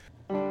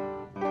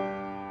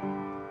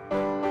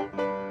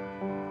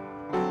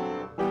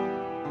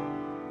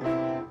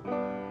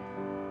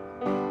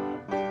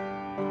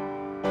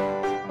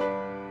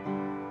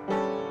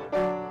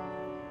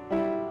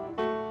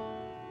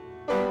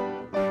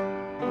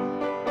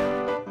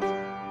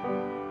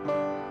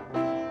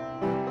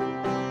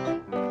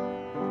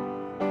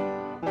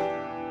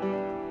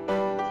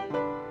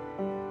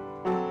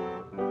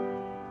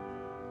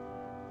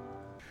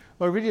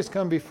Lord, we just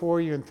come before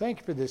you and thank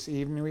you for this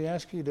evening. We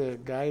ask you to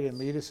guide and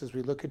lead us as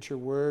we look at your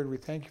word. We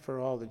thank you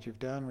for all that you've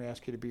done. We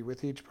ask you to be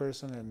with each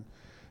person and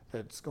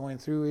that's going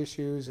through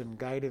issues and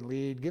guide and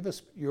lead. Give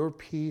us your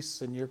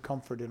peace and your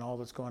comfort in all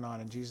that's going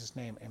on. In Jesus'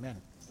 name, amen.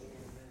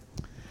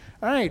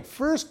 All right,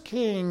 1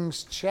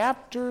 Kings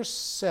chapter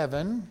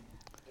 7.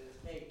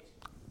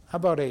 How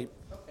about 8?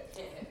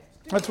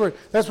 Okay.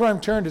 That's where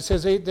I'm turned. It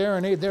says 8 there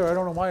and 8 there. I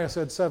don't know why I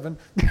said 7.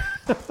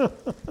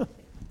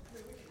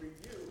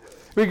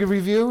 We could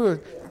review.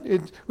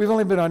 We've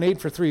only been on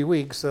 8 for 3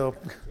 weeks, so.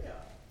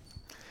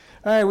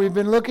 All right, we've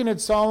been looking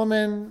at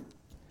Solomon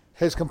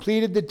has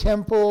completed the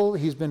temple.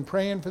 He's been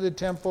praying for the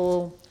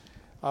temple.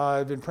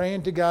 Been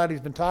praying to God.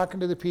 He's been talking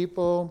to the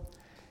people.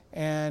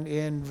 And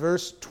in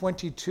verse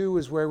 22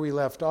 is where we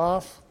left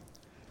off.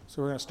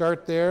 So we're going to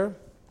start there.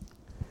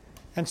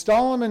 And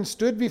Solomon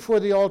stood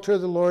before the altar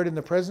of the Lord in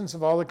the presence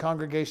of all the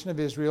congregation of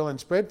Israel and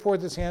spread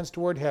forth his hands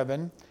toward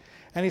heaven.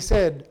 And he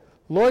said,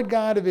 Lord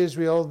God of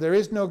Israel, there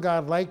is no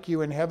God like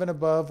you in heaven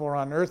above or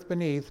on earth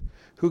beneath,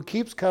 who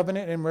keeps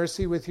covenant and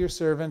mercy with your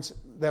servants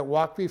that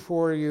walk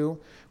before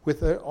you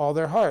with all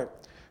their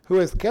heart, who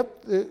has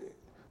kept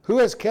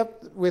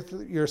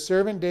with your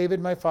servant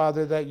David my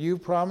father that you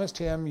promised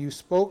him, you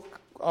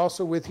spoke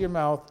also with your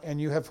mouth,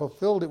 and you have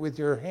fulfilled it with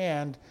your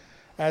hand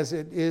as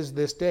it is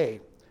this day.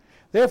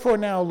 Therefore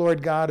now,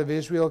 Lord God of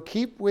Israel,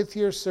 keep with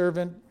your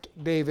servant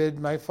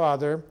David my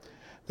father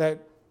that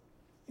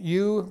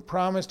you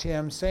promised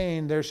him,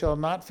 saying, there shall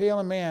not fail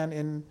a man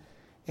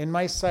in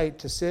my sight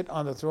to sit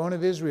on the throne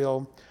of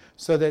Israel,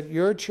 so that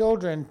your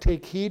children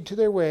take heed to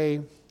their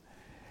way,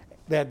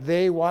 that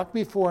they walk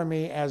before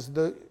me as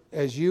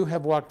you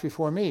have walked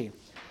before me.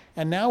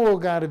 And now, O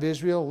God of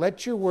Israel,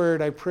 let your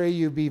word, I pray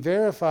you, be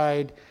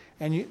verified,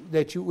 and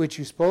which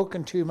you spoke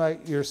unto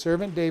your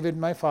servant David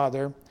my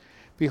father.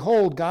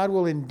 Behold, God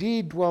will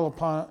indeed dwell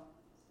upon.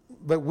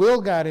 But will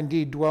God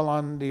indeed dwell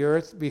on the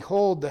earth?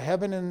 Behold, the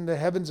heaven and the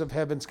heavens of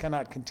heavens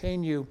cannot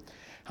contain you.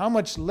 How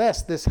much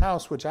less this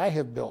house which I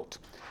have built?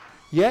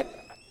 Yet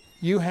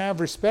you have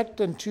respect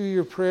unto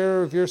your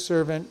prayer of your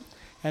servant,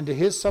 and to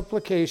his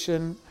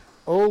supplication,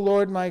 O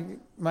Lord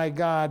my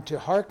God, to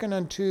hearken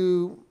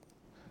unto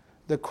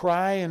the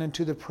cry and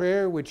unto the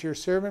prayer which your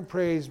servant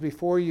prays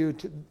before you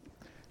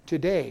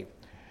today,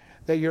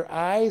 that your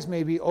eyes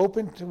may be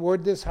open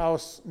toward this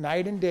house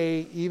night and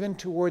day, even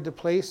toward the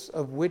place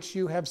of which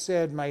you have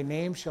said, my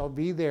name shall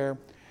be there.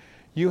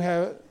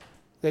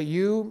 That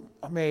you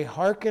may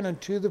hearken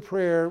unto the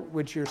prayer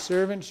which your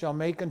servant shall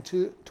make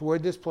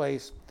toward this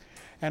place,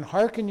 and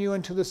hearken you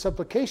unto the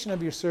supplication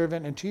of your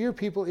servant and to your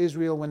people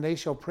Israel when they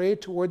shall pray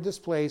toward this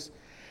place,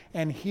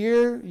 and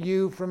hear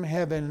you from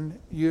heaven,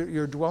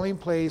 your dwelling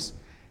place,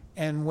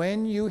 and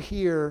when you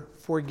hear,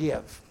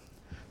 forgive.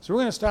 So we're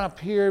going to stop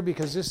here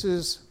because this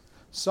is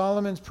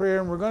Solomon's prayer,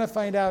 and we're going to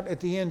find out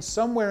at the end,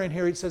 somewhere in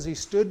here, it says he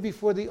stood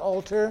before the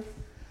altar,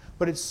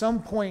 but at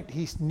some point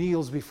he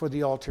kneels before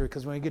the altar,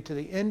 because when we get to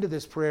the end of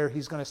this prayer,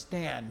 he's going to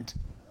stand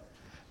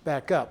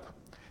back up.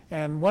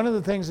 And one of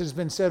the things that has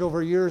been said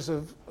over years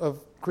of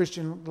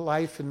Christian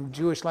life and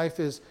Jewish life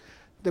is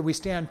that we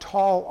stand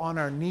tall on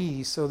our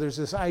knees. So there's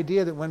this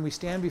idea that when we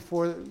stand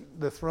before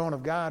the throne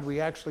of God, we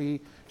actually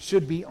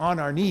should be on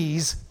our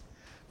knees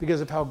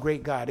because of how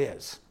great God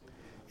is.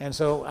 And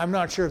so I'm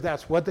not sure if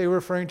that's what they were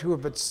referring to,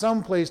 but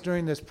someplace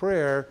during this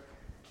prayer,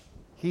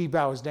 he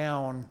bows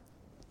down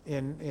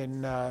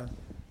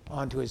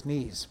onto his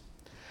knees.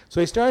 So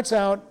he starts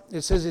out,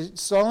 it says,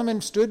 Solomon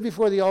stood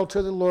before the altar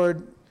of the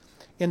Lord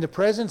in the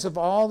presence of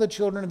all the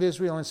children of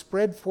Israel and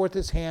spread forth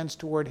his hands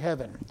toward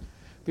heaven.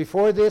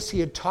 Before this, he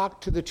had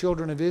talked to the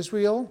children of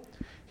Israel.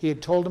 He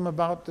had told them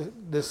about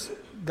this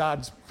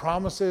God's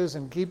promises,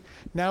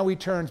 now he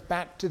turns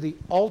back to the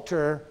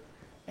altar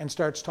and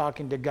starts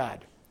talking to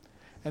God.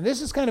 And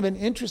this is kind of an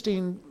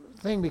interesting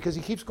thing because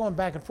he keeps going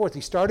back and forth. He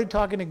started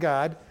talking to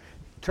God,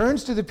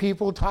 turns to the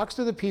people, talks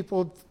to the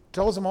people,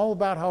 tells them all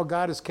about how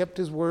God has kept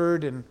his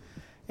word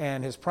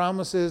and his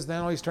promises.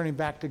 Then he's turning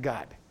back to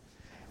God.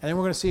 And then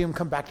we're going to see him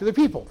come back to the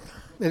people.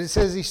 And it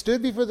says he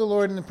stood before the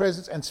Lord in the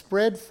presence and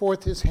spread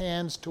forth his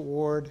hands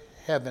toward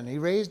heaven. He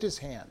raised his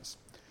hands.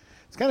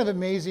 It's kind of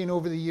amazing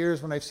over the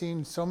years when I've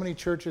seen so many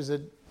churches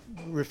that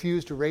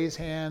refuse to raise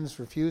hands,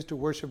 refuse to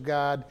worship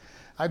God.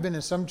 I've been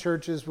in some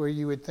churches where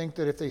you would think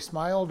that if they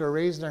smiled or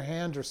raised their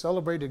hands or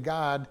celebrated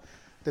God,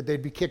 that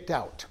they'd be kicked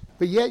out.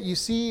 But yet you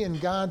see in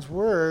God's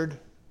word,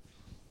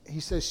 he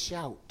says,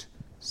 shout,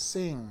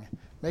 sing,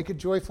 make a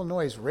joyful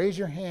noise, raise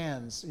your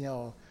hands,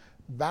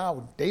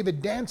 bow.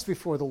 David danced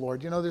before the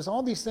Lord. There's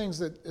all these things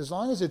that as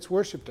long as it's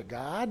worship to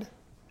God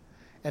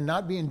and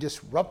not being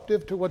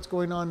disruptive to what's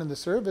going on in the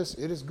service,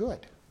 it is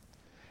good.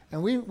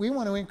 And we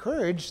want to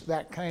encourage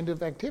that kind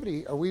of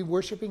activity. Are we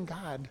worshiping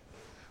God?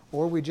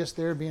 Or are we just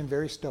there being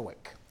very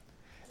stoic?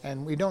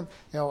 And we don't,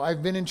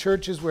 I've been in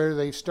churches where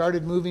they've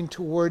started moving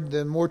toward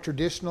the more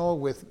traditional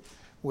with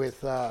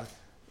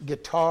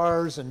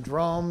guitars and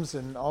drums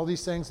and all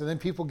these things, and then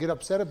people get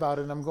upset about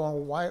it, and I'm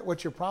going,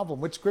 what's your problem?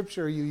 Which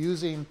scripture are you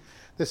using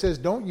that says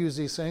don't use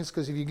these things?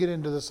 Because if you get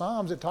into the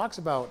Psalms, it talks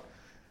about,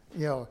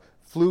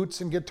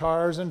 flutes and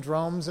guitars and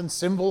drums and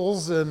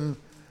cymbals and,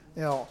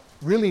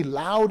 really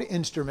loud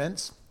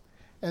instruments.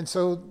 And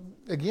so,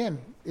 again,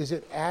 is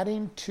it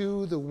adding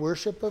to the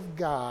worship of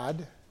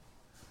God,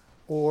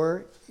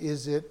 or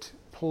is it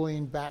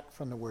pulling back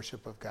from the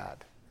worship of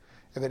God?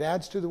 If it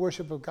adds to the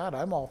worship of God,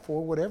 I'm all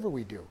for whatever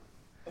we do.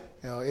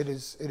 It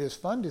is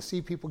fun to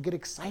see people get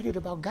excited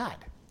about God.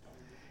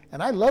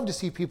 And I love to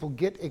see people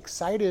get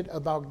excited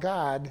about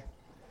God,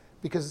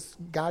 because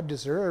God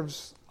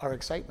deserves our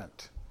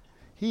excitement.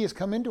 He has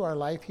come into our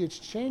life. He has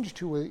changed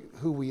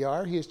who we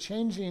are. He is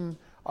changing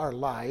our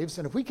lives.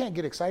 And if we can't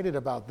get excited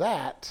about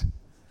that,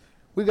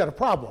 we've got a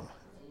problem.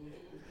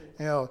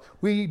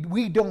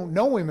 We don't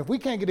know him. If we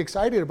can't get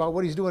excited about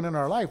what he's doing in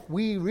our life,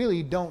 we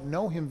really don't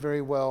know him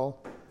very well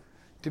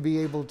to be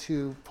able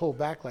to pull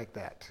back like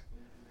that.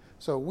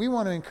 So we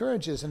want to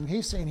encourage this. And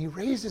he's saying he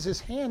raises his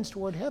hands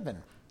toward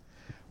heaven.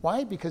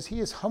 Why? Because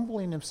he is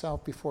humbling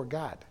himself before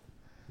God.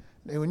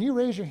 And when you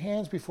raise your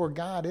hands before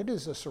God, it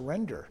is a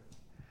surrender.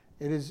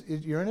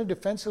 You're in a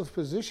defensive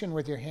position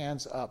with your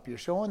hands up. You're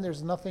showing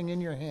there's nothing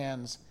in your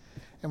hands.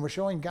 And we're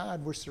showing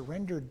God we're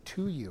surrendered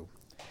to you.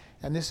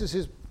 And this is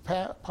his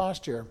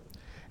posture.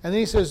 And then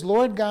he says,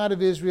 Lord God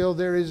of Israel,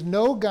 there is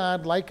no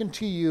God like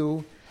unto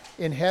you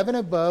in heaven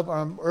above or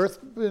on earth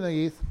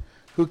beneath,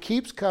 who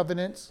keeps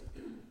covenant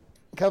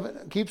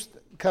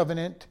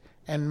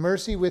and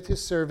mercy with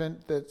his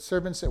the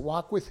servants that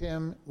walk with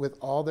him with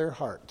all their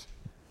heart.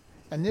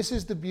 And this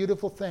is the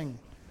beautiful thing.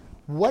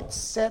 What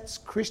sets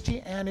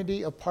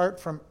Christianity apart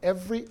from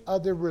every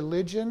other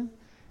religion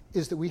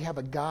is that we have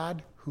a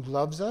God who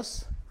loves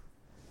us,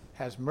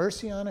 has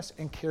mercy on us,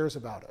 and cares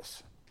about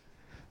us.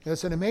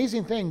 It's an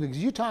amazing thing,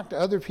 because you talk to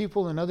other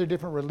people in other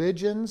different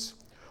religions,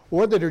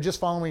 or that are just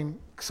following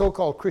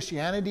so-called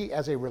Christianity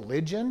as a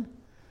religion,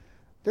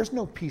 there's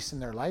no peace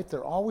in their life.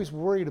 They're always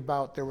worried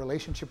about their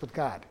relationship with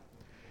God.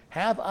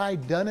 Have I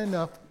done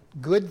enough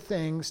good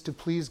things to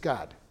please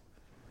God?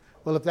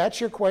 Well, if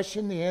that's your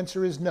question, the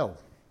answer is no.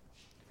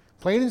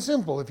 Plain and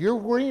simple. If you're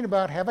worrying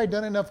about have I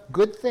done enough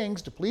good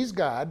things to please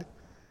God,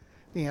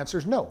 the answer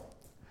is no.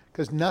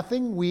 Because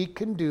nothing we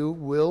can do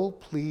will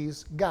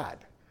please God.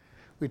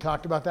 We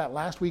talked about that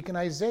last week in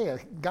Isaiah.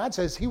 God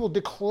says he will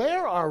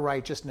declare our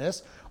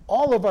righteousness,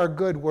 all of our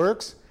good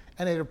works,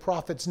 and it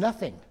profits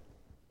nothing.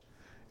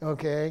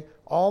 Okay?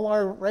 All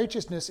our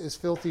righteousness is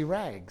filthy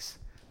rags.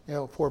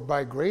 For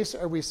by grace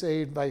are we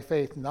saved by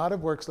faith, not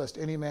of works, lest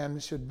any man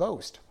should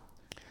boast.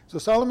 So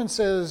Solomon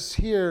says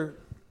here,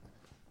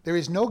 there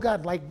is no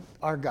God like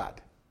our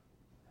God,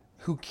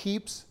 who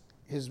keeps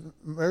his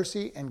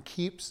mercy and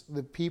keeps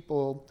the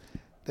people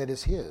that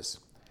is his.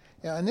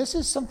 And this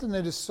is something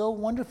that is so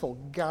wonderful.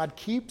 God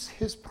keeps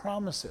his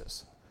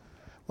promises.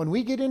 When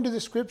we get into the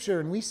scripture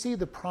and we see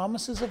the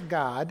promises of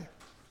God,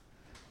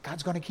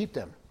 God's going to keep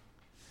them.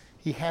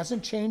 He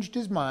hasn't changed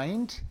his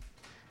mind.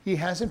 He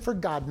hasn't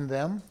forgotten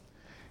them.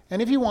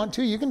 And if you want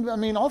to, you can,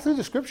 all through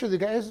the scripture, the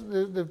guys,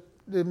 the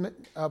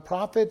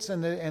prophets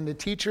and the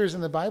teachers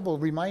in the Bible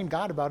remind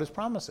God about his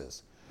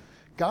promises.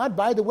 God,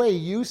 by the way,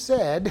 you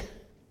said,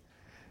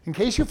 in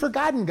case you've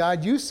forgotten,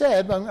 God, you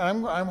said,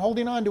 I'm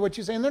holding on to what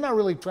you say. And they're not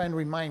really trying to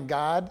remind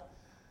God,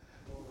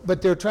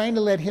 but they're trying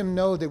to let him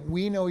know that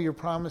we know your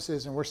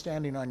promises and we're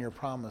standing on your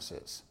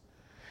promises.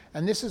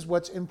 And this is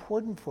what's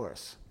important for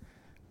us.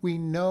 We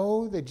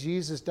know that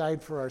Jesus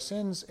died for our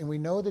sins, and we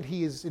know that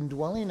he is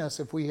indwelling us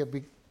if we have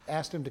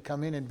asked him to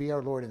come in and be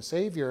our Lord and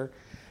Savior,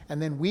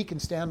 and then we can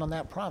stand on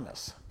that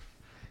promise.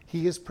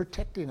 He is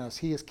protecting us.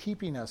 He is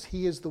keeping us.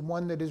 He is the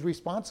one that is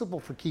responsible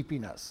for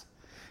keeping us.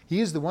 He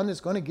is the one that's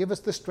going to give us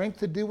the strength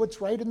to do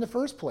what's right in the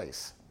first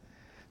place.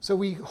 So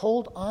we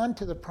hold on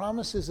to the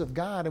promises of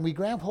God, and we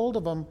grab hold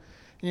of them.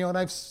 And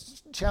I've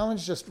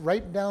challenged just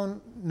write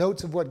down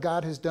notes of what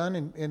God has done.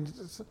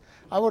 And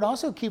I would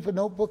also keep a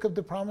notebook of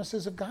the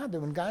promises of God, that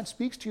when God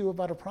speaks to you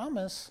about a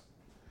promise,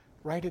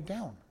 write it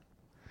down.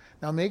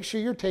 Now make sure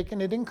you're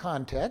taking it in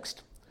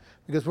context,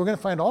 because we're going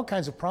to find all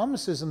kinds of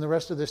promises in the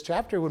rest of this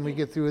chapter when we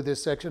get through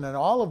this section, and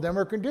all of them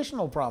are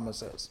conditional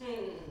promises.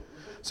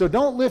 So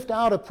don't lift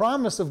out a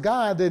promise of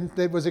God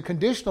that was a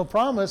conditional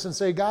promise and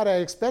say, God, I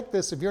expect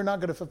this, if you're not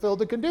going to fulfill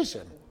the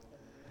condition.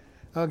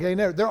 Okay,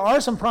 there are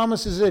some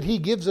promises that he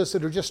gives us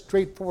that are just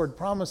straightforward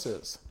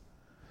promises.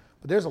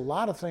 But there's a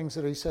lot of things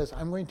that he says,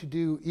 I'm going to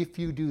do, if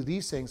you do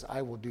these things,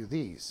 I will do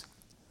these.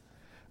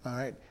 All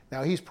right.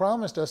 Now, he's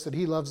promised us that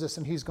he loves us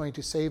and he's going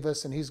to save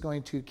us and he's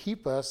going to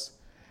keep us.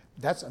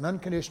 That's an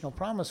unconditional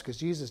promise, because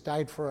Jesus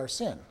died for our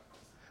sin.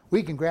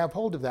 We can grab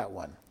hold of that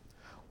one.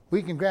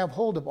 We can grab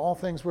hold of all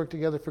things work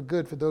together for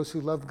good for those who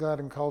love God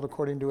and called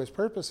according to his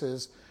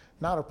purposes.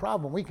 Not a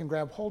problem. We can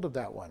grab hold of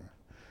that one.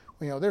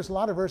 There's a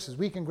lot of verses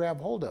we can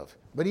grab hold of.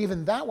 But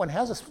even that one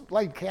has a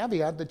slight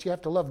caveat that you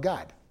have to love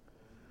God,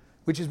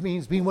 which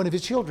means being one of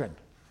his children.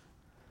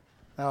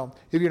 Now,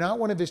 if you're not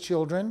one of his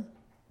children,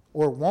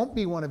 or won't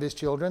be one of his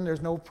children,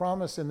 there's no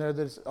promise in there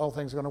that all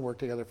things are going to work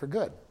together for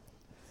good.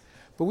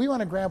 But we want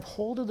to grab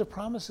hold of the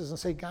promises and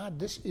say, God,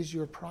 this is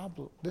your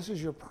problem. This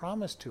is your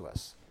promise to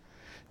us.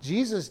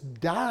 Jesus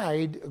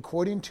died,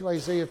 according to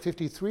Isaiah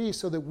 53,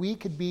 so that we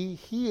could be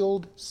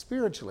healed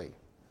spiritually.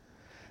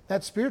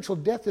 That spiritual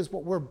death is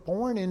what we're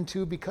born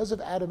into because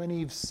of Adam and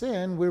Eve's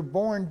sin. We're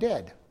born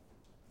dead.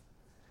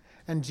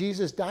 And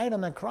Jesus died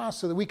on that cross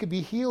so that we could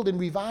be healed and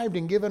revived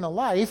and given a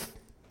life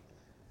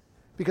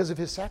because of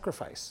his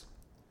sacrifice.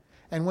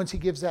 And once he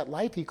gives that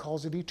life, he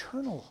calls it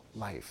eternal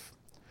life,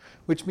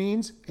 which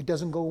means it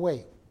doesn't go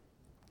away.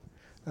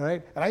 All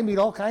right? And I meet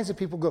all kinds of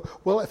people who go,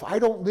 well, if I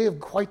don't live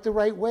quite the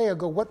right way, I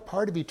go, what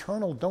part of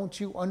eternal don't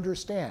you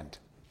understand?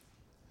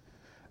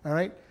 All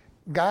right?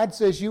 God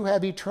says you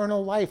have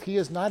eternal life. He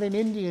is not an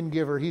Indian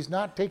giver. He's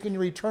not taking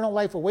your eternal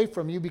life away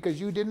from you because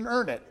you didn't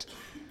earn it,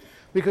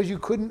 because you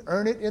couldn't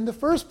earn it in the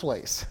first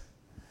place.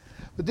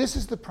 But this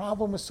is the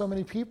problem with so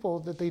many people,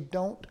 that they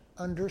don't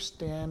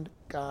understand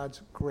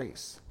God's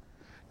grace.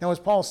 Now, as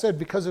Paul said,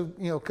 because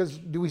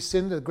do we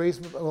sin that grace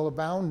will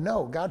abound?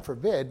 No, God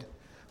forbid.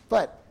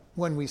 But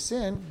when we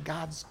sin,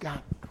 God's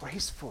got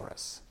grace for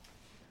us.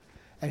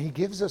 And he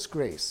gives us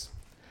grace.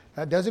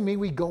 That doesn't mean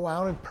we go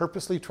out and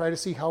purposely try to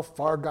see how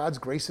far God's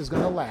grace is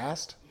going to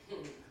last.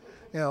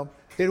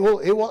 It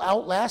will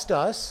outlast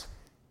us.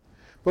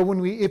 But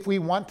if we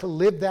want to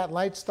live that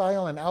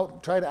lifestyle and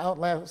try to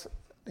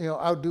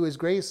outdo his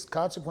grace,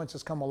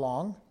 consequences come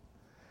along.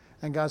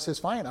 And God says,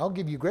 fine, I'll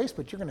give you grace,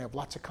 but you're going to have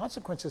lots of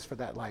consequences for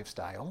that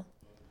lifestyle.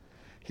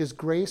 His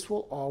grace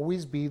will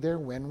always be there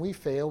when we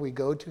fail. We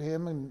go to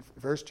him in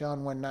 1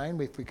 John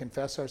 1:9. If we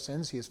confess our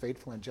sins, he is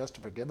faithful and just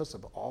to forgive us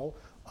of all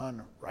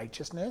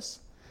unrighteousness.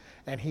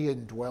 And he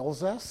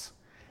indwells us,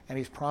 and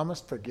he's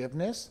promised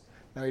forgiveness.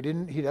 Now,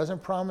 he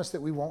doesn't promise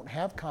that we won't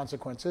have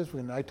consequences.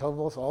 I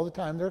tell us all the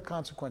time there are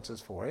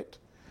consequences for it.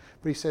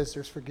 But he says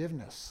there's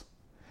forgiveness.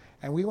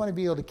 And we want to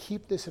be able to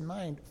keep this in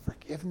mind,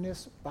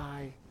 forgiveness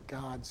by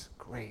God's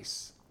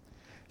grace.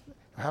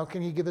 How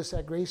can he give us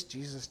that grace?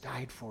 Jesus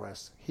died for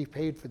us. He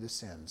paid for the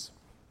sins.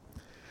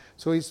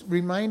 So he's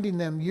reminding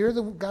them, you're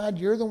the God,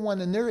 you're the one,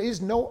 and there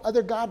is no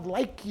other God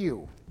like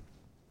you.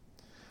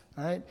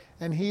 All right?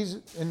 And he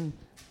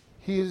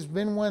has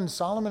been one,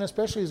 Solomon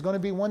especially, is going to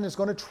be one that's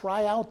going to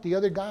try out the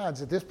other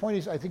gods. At this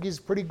point, I think he's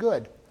pretty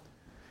good.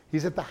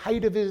 He's at the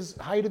height of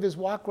his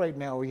walk right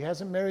now. He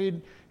hasn't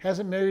married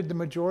the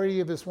majority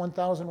of his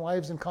 1,000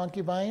 wives and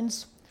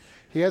concubines.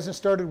 He hasn't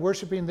started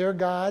worshiping their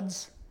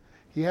gods.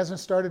 He hasn't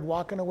started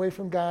walking away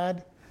from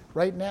God.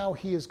 Right now,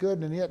 he is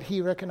good, and yet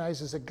he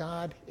recognizes that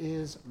God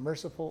is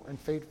merciful and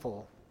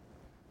faithful.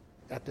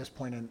 At this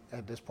point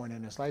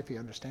in his life, he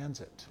understands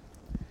it.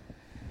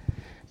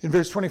 In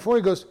verse 24,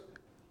 he goes,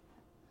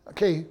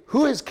 okay,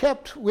 who has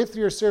kept with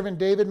your servant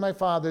David, my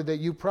father, that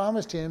you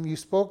promised him? You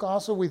spoke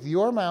also with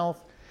your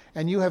mouth,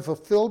 and you have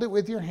fulfilled it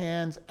with your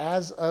hands,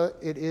 as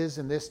it is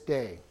in this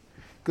day.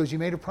 Because you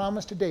made a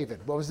promise to David.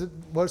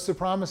 What's the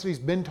promise that he's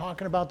been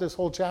talking about this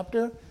whole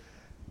chapter?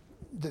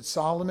 That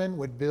Solomon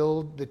would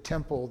build the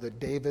temple that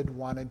David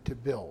wanted to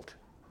build.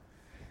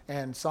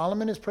 And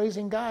Solomon is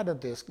praising God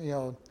at this,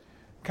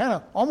 kind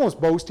of almost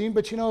boasting,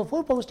 but if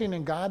we're boasting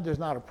in God, there's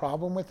not a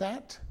problem with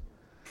that.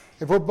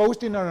 If we're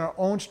boasting on our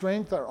own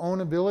strength, our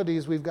own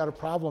abilities, we've got a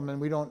problem,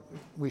 and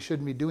we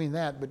shouldn't be doing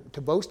that. But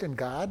to boast in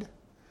God,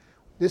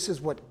 this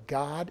is what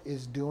God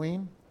is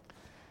doing.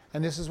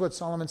 And this is what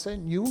Solomon's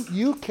saying.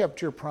 You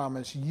kept your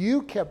promise.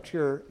 You kept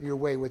your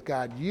way with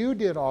God. You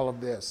did all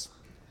of this.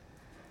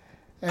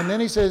 And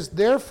then he says,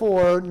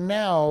 therefore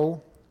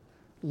now,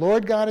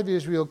 Lord God of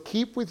Israel,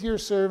 keep with your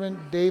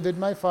servant David,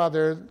 my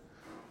father,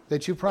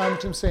 that you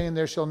promised him, saying,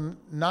 there shall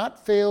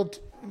not fail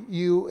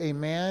you a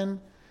man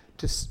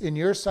in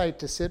your sight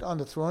to sit on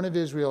the throne of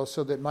Israel,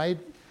 so that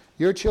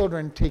your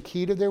children take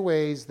heed of their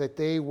ways, that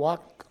they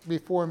walk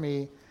before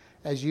me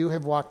as you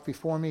have walked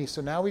before me.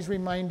 So now he's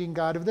reminding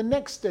God of the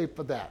next step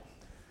of that.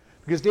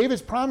 Because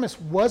David's promise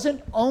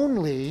wasn't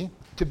only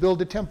to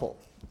build a temple.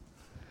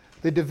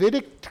 The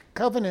Davidic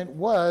covenant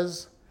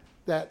was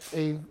that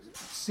a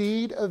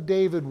seed of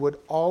David would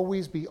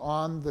always be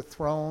on the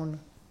throne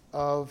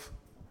of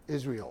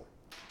Israel.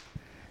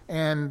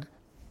 And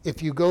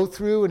if you go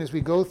through, and as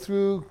we go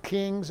through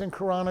Kings and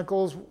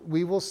Chronicles,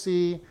 we will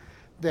see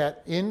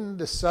that in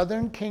the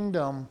southern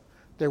kingdom,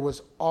 there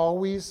was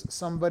always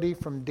somebody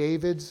from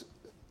David's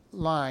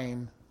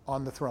line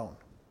on the throne.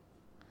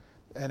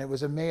 And it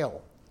was a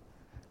male.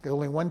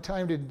 Only one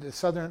time did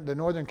the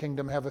northern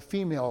kingdom have a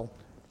female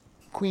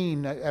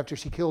queen after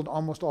she killed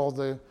almost all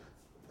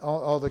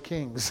the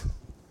kings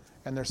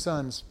and their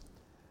sons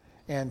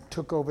and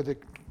took over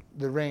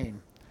the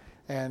reign.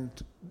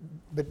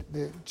 But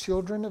the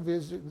children of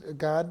Israel,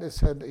 God has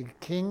had a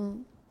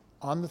king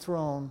on the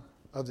throne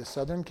of the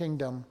southern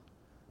kingdom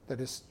that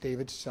is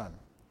David's son.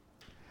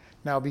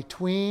 Now,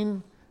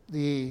 between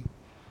the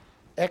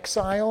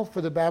exile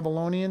for the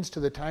Babylonians to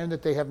the time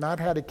that they have not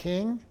had a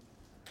king,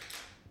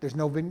 there's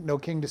no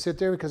king to sit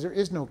there because there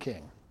is no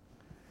king.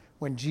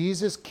 When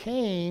Jesus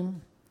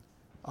came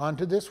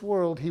onto this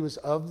world, he was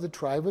of the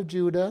tribe of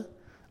Judah,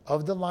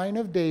 of the line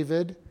of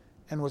David,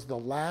 and was the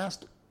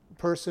last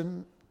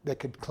person that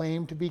could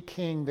claim to be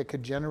king, that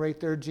could generate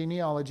their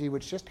genealogy,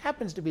 which just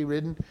happens to be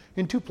written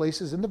in 2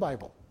 places in the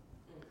Bible.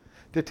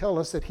 to tell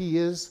us that he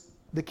is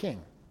the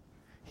king.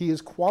 He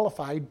is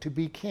qualified to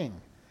be king.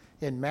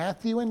 In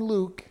Matthew and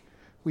Luke,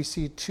 we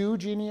see two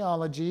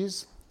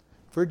genealogies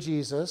for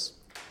Jesus.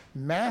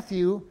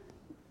 Matthew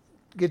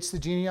gets the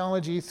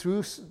genealogy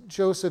through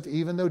Joseph,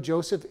 even though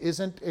Joseph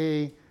isn't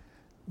a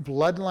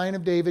bloodline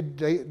of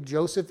David.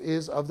 Joseph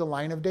is of the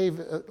line of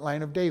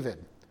David.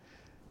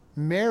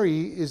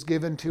 Mary is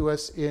given to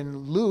us in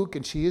Luke,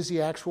 and she is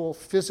the actual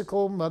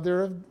physical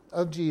mother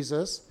of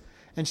Jesus,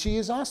 and she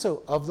is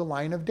also of the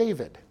line of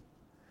David.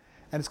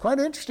 And it's quite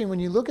interesting when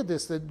you look at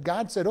this, that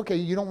God said, okay,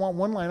 you don't want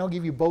one line, I'll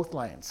give you both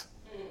lines.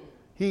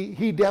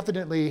 He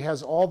definitely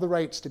has all the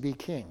rights to be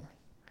king.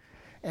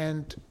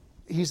 And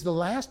he's the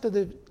last of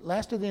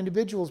the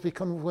individuals,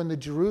 because when the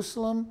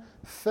Jerusalem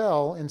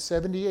fell in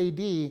 70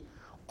 AD,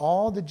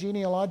 all the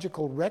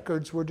genealogical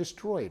records were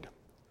destroyed.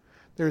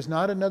 There's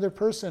not another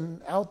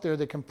person out there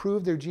that can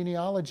prove their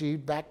genealogy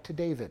back to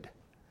David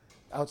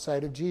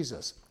outside of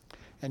Jesus.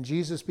 And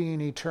Jesus being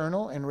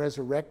eternal and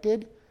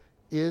resurrected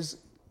is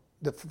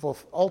the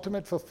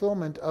ultimate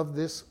fulfillment of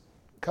this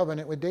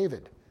covenant with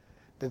David,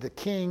 that the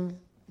king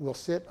will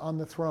sit on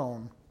the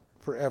throne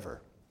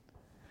forever.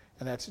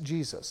 And that's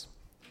Jesus.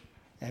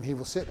 And he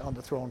will sit on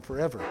the throne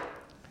forever.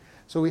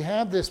 So we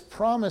have this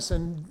promise,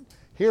 and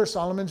here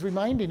Solomon's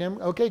reminding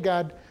him, okay,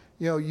 God,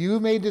 you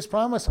made this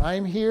promise.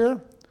 I'm here.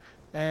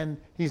 And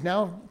he's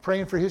now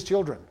praying for his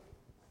children.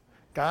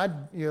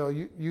 God,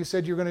 you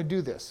said you're going to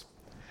do this.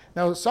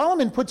 Now,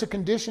 Solomon puts a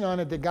condition on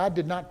it that God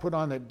did not put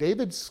on it.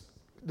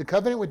 The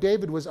covenant with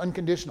David was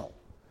unconditional.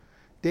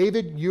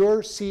 David,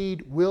 your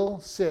seed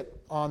will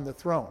sit on the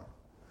throne.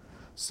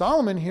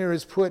 Solomon here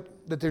has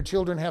put that their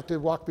children have to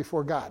walk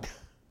before God.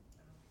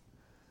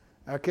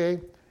 Okay?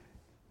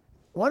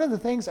 One of the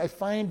things I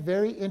find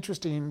very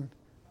interesting,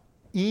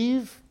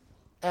 Eve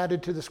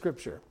added to the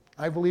scripture.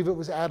 I believe it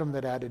was Adam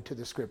that added to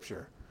the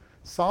scripture.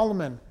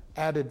 Solomon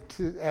added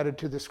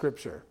to the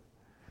scripture.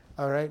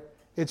 All right?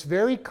 It's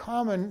very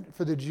common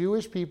for the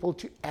Jewish people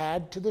to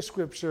add to the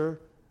scripture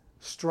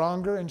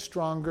stronger and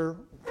stronger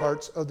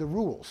parts of the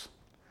rules.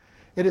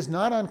 It is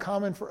not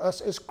uncommon for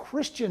us as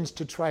Christians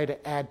to try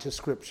to add to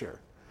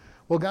scripture.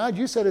 Well, God,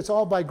 you said it's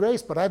all by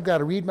grace, but I've got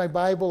to read my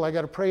Bible. I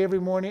got to pray every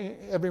morning.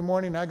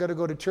 I got to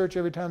go to church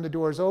every time the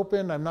door is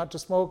open. I'm not to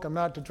smoke. I'm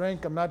not to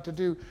drink. I'm not to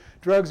do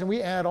drugs. And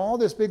we add all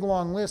this big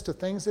long list of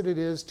things that it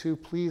is to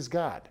please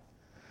God.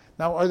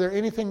 Now, is there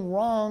anything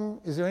wrong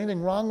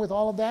with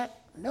all of that?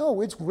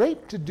 No, it's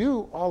great to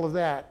do all of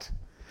that.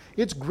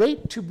 It's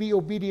great to be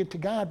obedient to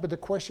God, but the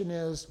question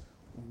is,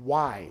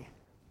 why?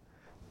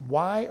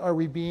 Why are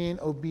we being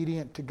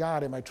obedient to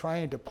God? Am I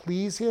trying to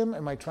please him?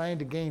 Am I trying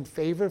to gain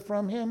favor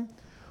from him?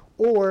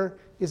 Or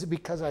is it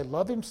because I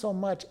love him so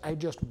much, I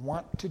just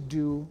want to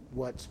do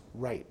what's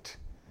right?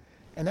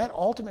 And that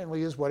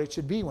ultimately is what it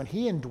should be. When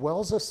he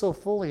indwells us so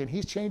fully and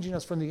he's changing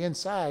us from the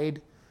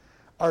inside,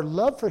 our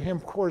love for him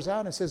pours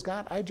out and says,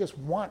 God, I just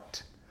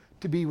want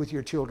to be with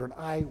your children.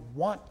 I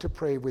want to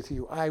pray with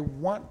you. I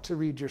want to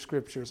read your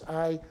scriptures.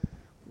 I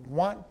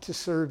want to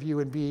serve you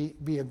and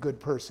be a good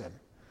person.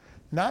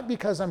 Not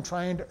because I'm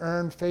trying to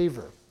earn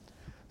favor.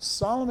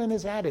 Solomon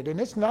has added, and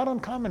it's not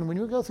uncommon. When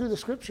you go through the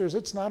scriptures,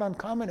 it's not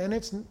uncommon, and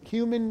it's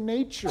human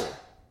nature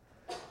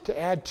to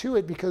add to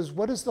it, because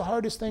what is the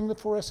hardest thing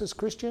for us as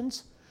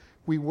Christians?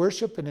 We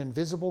worship an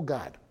invisible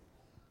God.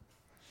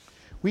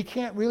 We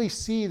can't really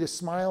see the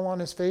smile on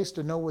his face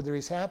to know whether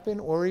he's happy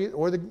or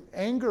the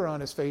anger on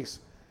his face.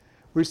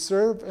 We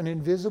serve an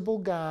invisible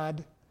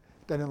God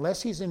that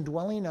unless he's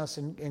indwelling us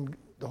and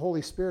the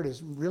Holy Spirit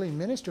is really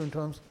ministering to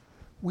him,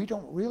 we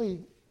don't really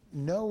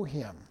know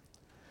him.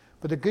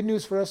 But the good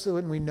news for us is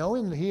when we know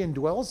him, he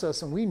indwells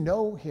us and we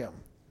know him.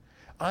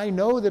 I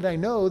know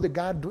that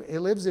God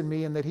lives in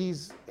me and that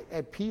he's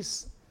at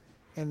peace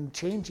and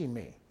changing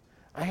me.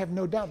 I have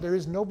no doubt. There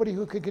is nobody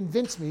who could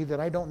convince me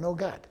that I don't know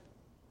God.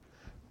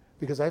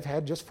 Because I've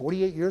had just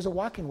 48 years of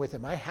walking with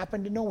him. I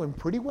happen to know him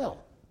pretty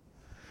well.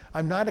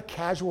 I'm not a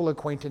casual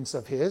acquaintance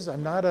of his.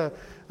 I'm not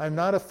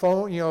a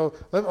phone,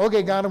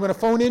 okay, God, I'm going to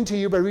phone into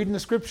you by reading the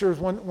scriptures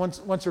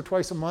once or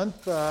twice a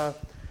month.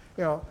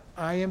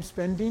 I am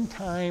spending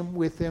time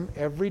with him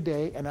every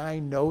day, and I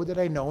know that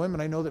I know him,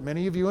 and I know that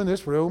many of you in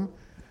this room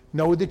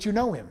know that you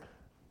know him.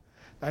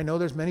 I know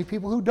there's many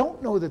people who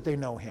don't know that they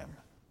know him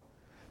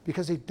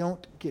because they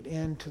don't get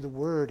into the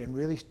Word and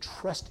really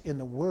trust in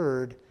the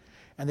Word,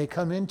 and they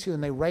come into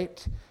and they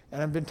write.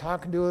 And I've been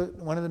talking to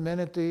one of the men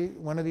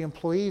one of the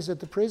employees at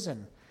the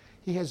prison.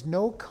 He has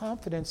no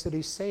confidence that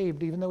he's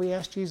saved, even though he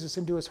asked Jesus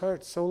into his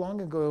heart so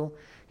long ago.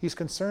 He's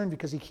concerned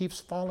because he keeps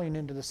falling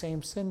into the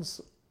same sins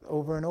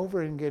over and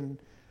over again.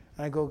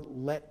 And I go,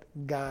 let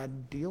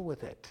God deal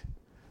with it.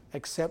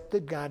 Accept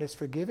that God has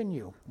forgiven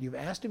you. You've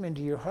asked him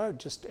into your heart.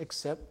 Just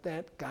accept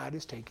that God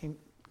is taking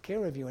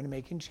care of you and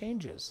making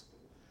changes.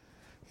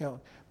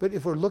 But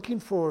if we're looking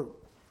for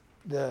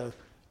the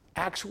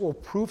actual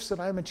proofs that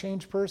I'm a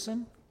changed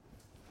person,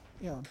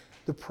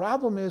 the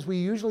problem is we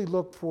usually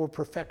look for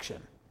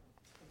perfection.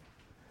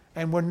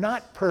 And we're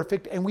not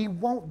perfect, and we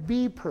won't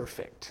be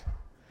perfect.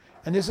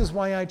 And this is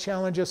why I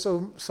challenge us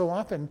so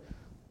often.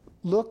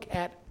 look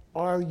at,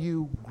 are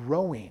you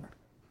growing?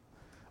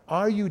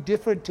 Are you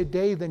different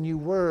today than you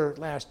were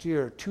last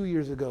year, 2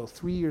 years ago,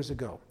 3 years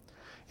ago?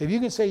 If you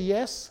can say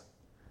yes,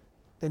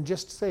 then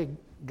just say,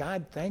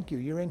 God, thank you.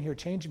 You're in here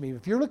changing me.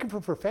 If you're looking for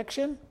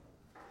perfection,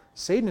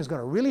 Satan is going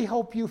to really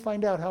help you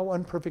find out how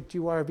unperfect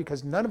you are,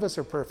 because none of us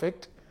are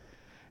perfect.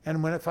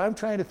 And if I'm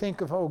trying to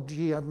think of, oh,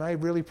 gee, am I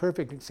really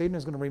perfect? Satan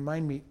is going to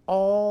remind me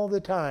all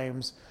the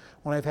times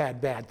when I've had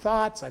bad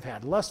thoughts, I've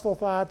had lustful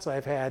thoughts,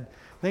 I've had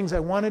things I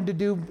wanted to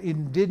do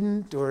and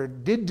didn't or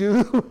did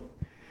do.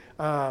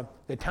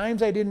 The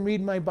times I didn't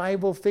read my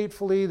Bible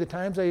faithfully, the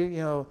times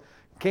I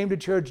came to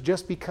church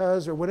just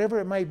because, or whatever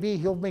it might be,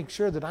 he'll make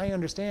sure that I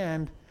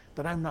understand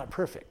that I'm not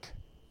perfect.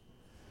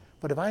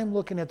 But if I'm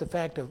looking at the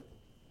fact of,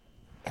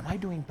 am I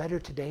doing better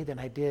today than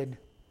I did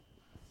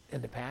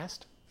in the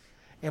past?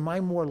 Am I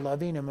more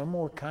loving? Am I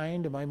more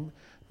kind? Am I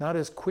not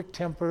as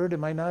quick-tempered?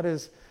 Am I not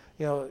as,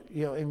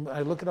 and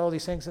I look at all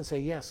these things and say,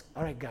 yes,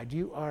 all right, God,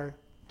 you are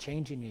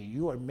changing me.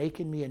 You are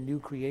making me a new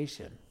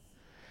creation.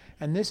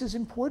 And this is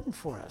important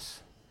for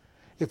us.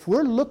 If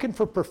we're looking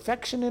for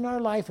perfection in our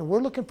life and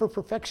we're looking for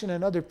perfection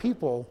in other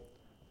people,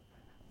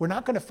 we're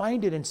not going to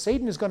find it, and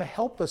Satan is going to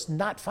help us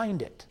not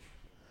find it.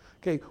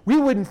 Okay, we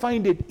wouldn't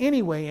find it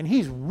anyway, and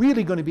he's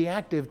really going to be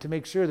active to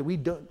make sure that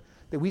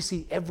we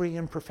see every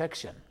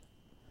imperfection.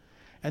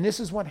 And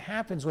this is what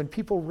happens when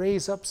people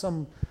raise up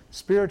some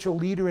spiritual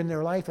leader in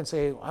their life and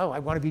say, oh, I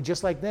want to be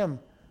just like them.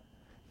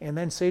 And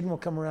then Satan will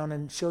come around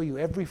and show you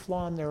every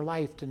flaw in their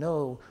life to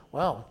know,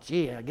 well,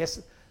 gee, I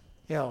guess,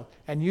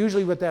 and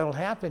usually what that'll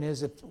happen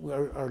is if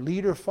our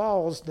leader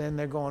falls, then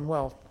they're going,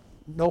 well,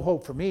 no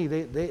hope for me.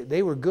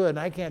 They were good and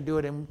I can't do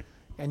it,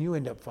 and you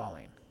end up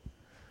falling.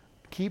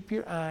 Keep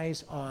your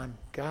eyes on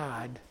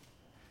God.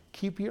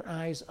 Keep your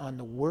eyes on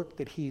the work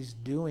that he's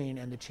doing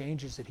and the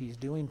changes that he's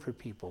doing for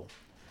people,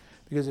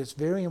 because it's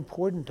very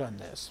important on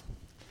this.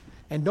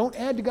 And don't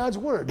add to God's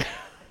word.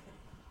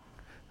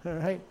 All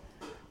right?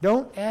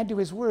 Don't add to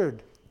his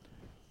word.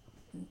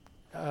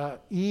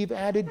 Eve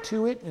added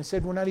to it and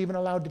said we're not even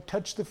allowed to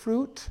touch the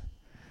fruit.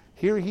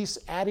 Here he's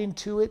adding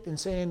to it and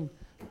saying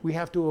we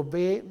have to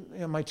obey,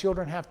 my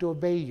children have to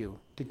obey you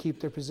to keep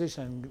their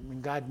position.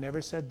 And God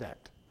never said that.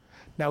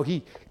 Now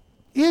he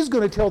is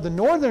going to tell the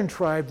northern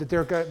tribe that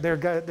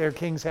their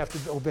kings have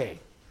to obey,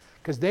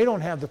 because they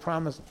don't have the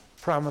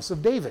promise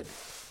of David,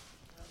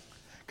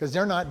 because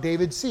they're not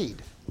David's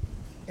seed.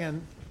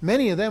 And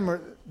many of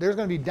them there's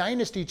going to be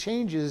dynasty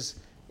changes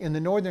in the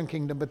northern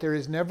kingdom, but there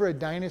is never a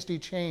dynasty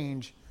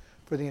change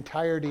for the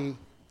entirety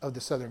of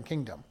the southern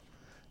kingdom.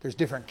 There's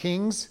different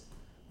kings,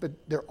 but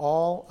they're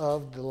all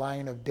of the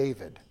line of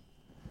David.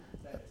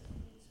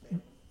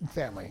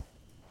 Family.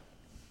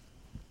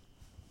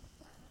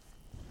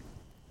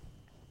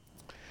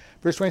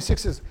 Verse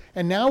 26 says,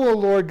 and now, O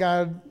Lord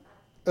God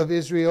of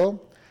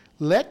Israel,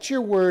 let your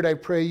word, I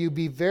pray you,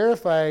 be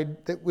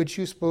verified, that which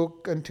you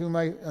spoke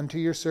unto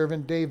your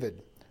servant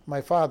David,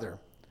 my father.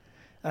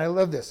 And I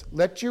love this.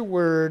 Let your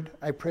word,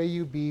 I pray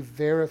you, be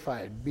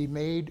verified, be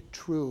made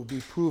true, be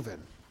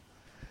proven.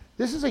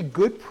 This is a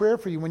good prayer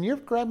for you. When you're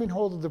grabbing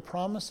hold of the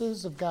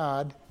promises of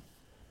God,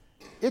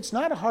 it's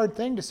not a hard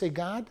thing to say,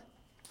 God,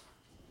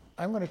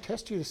 I'm going to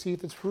test you to see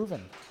if it's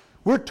proven.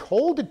 We're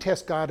told to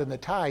test God in the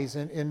tithes.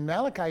 In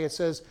Malachi it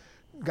says,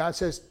 God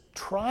says,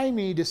 try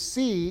me to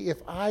see if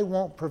I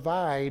won't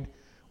provide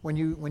when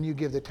you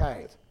give the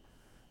tithe.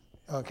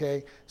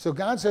 Okay? So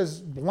God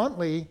says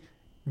bluntly,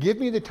 give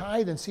me the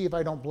tithe and see if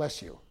I don't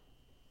bless you.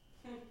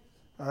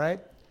 All right?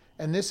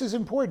 And this is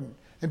important.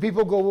 And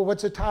people go, well,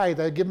 what's a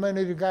tithe? I give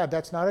money to God.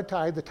 That's not a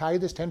tithe. The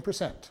tithe is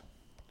 10%.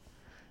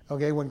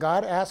 Okay, when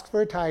God asks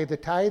for a tithe, the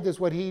tithe is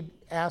what he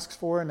asks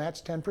for, and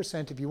that's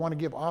 10%. If you want to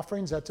give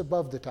offerings, that's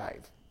above the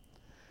tithe.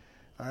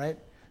 All right?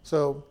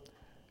 So,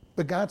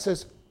 but God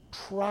says,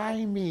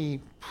 try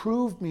me,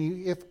 prove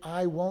me if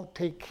I won't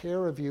take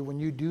care of you when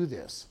you do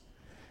this.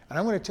 And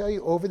I'm going to tell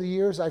you, over the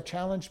years, I've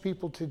challenged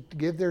people to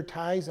give their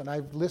tithes, and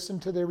I've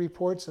listened to their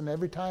reports, and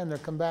every time they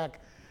come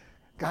back,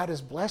 God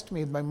has blessed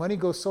me. My money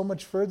goes so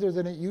much further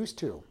than it used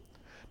to.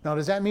 Now,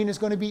 does that mean it's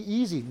going to be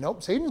easy?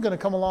 Nope. Satan's going to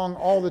come along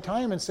all the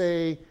time and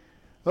say,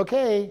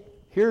 okay,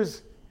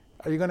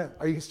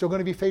 are you still going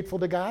to be faithful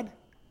to God?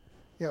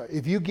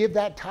 If you give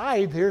that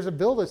tithe, here's a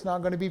bill that's not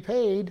going to be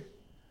paid.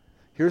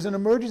 Here's an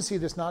emergency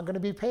that's not going to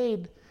be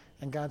paid.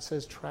 And God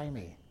says, try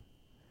me.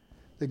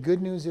 The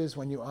good news is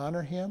when you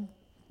honor him,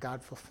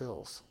 God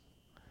fulfills.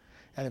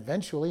 And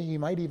eventually, he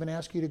might even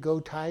ask you to go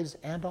tithes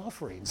and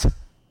offerings.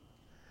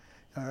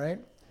 All right?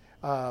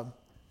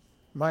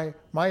 My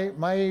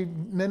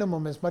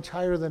minimum is much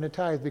higher than a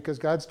tithe because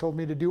God's told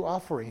me to do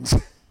offerings.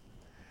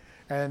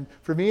 And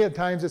for me, at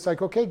times, it's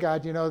like, okay,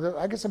 God,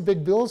 I got some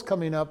big bills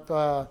coming up.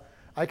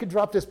 I could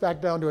drop this back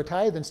down to a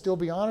tithe and still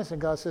be honest.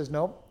 And God says,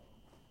 nope.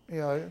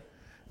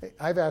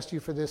 I've asked you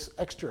for this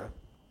extra.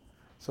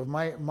 So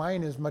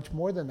mine is much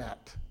more than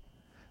that.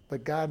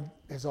 But God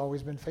has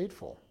always been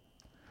faithful.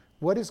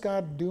 What is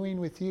God doing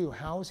with you?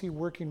 How is he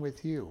working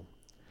with you?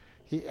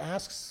 He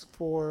asks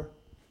for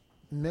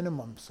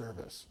minimum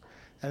service.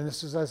 And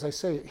this is, as I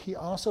say, he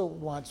also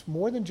wants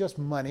more than just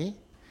money.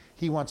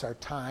 He wants our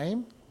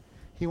time.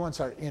 He wants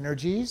our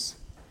energies.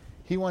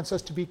 He wants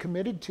us to be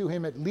committed to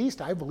him at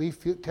least, I believe,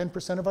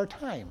 10% of our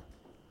time.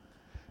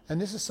 And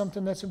this is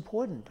something that's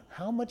important.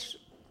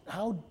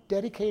 How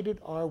dedicated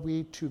are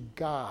we to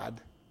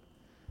God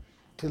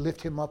to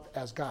lift him up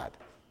as God?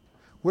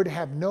 We're to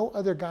have no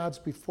other gods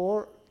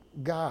before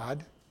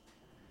God,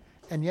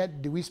 and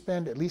yet do we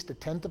spend at least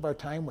 1/10 of our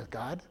time with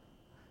God?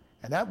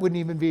 And that wouldn't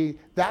even be,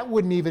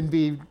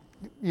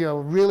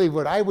 really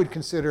what I would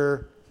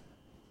consider,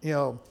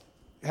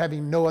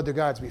 having no other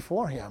gods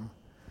before him.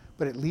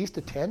 But at least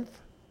 1/10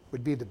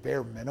 would be the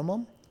bare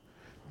minimum.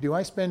 Do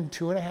I spend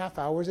 2.5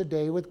 hours a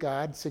day with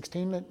God,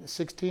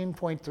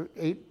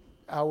 16.8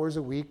 hours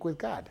a week with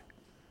God?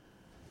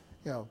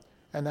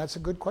 And that's a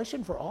good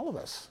question for all of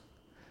us.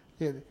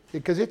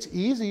 Because it's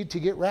easy to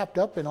get wrapped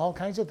up in all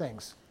kinds of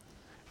things.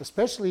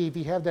 Especially if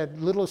you have that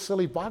little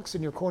silly box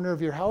in your corner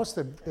of your house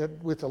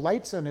that with the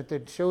lights on it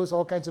that shows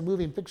all kinds of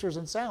moving pictures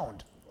and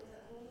sound.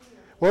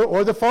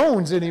 Or the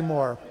phones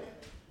anymore.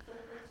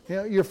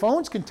 Your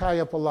phones can tie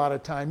up a lot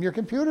of time. Your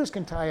computers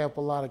can tie up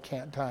a lot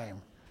of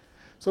time.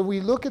 So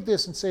we look at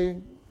this and say,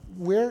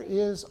 where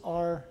is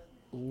our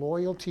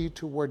loyalty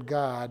toward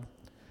God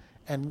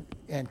and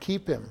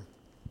keep him?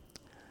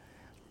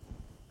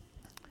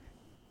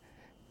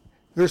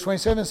 Verse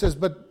 27 says,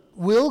 but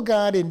will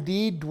God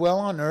indeed dwell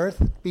on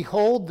earth?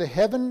 Behold, the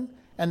heaven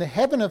and the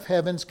heaven of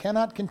heavens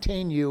cannot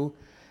contain you.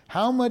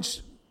 How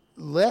much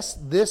less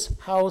this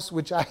house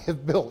which I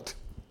have built?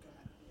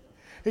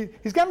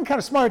 He's gotten kind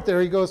of smart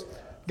there. He goes,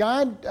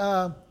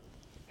 God,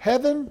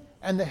 heaven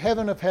and the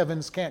heaven of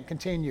heavens can't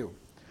contain you.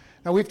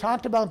 Now, we've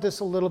talked about this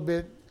a little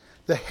bit.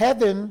 The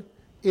heaven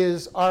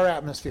is our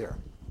atmosphere,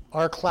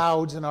 our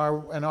clouds and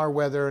our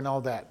weather and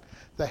all that.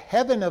 The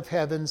heaven of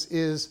heavens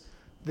is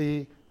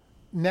the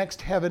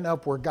next heaven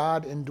up where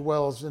God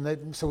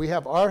indwells. So we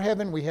have our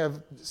heaven, we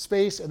have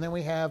space, and then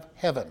we have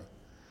heaven.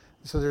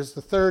 So there's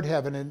the third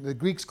heaven, and the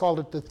Greeks called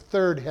it the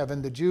third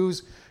heaven. The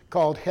Jews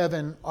called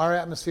heaven our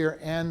atmosphere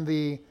and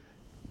the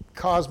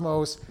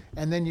cosmos,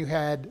 and then you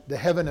had the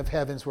heaven of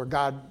heavens where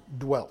God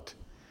dwelt.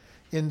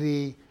 In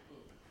the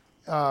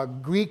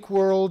Greek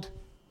world,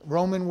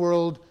 Roman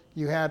world,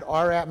 you had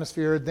our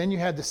atmosphere, then you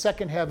had the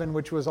second heaven,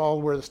 which was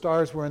all where the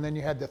stars were, and then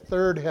you had the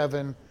third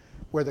heaven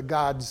where the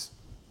gods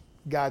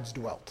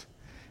dwelt.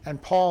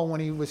 And Paul,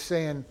 when he was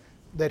saying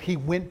that he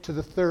went to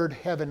the third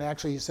heaven,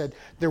 actually he said,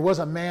 there was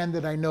a man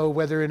that I know,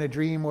 whether in a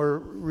dream or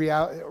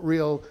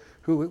real,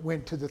 who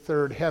went to the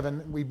third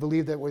heaven. We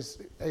believe that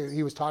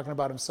he was talking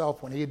about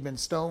himself when he had been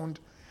stoned,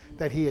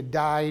 that he had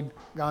died,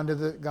 gone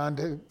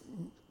to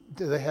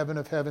the heaven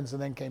of heavens,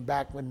 and then came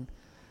back when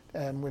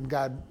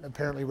God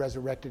apparently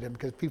resurrected him,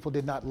 because people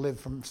did not live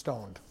from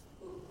stoned.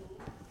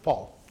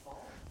 Paul,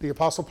 the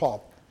Apostle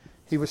Paul,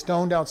 he was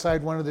stoned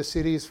outside one of the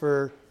cities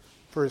for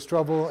his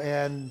trouble,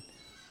 and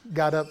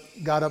got up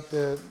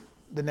the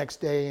next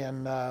day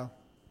and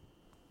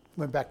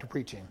went back to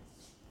preaching.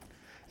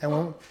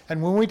 And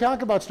when we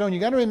talk about stone, you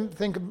got to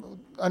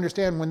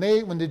understand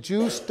when the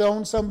Jews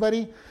stoned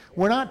somebody,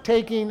 we're not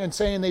taking and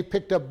saying they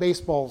picked up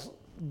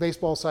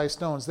baseball-sized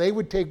stones. They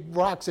would take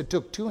rocks that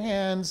took 2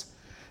 hands,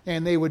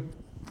 and they would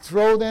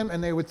throw them,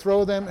 and they would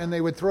throw them, and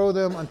they would throw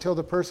them until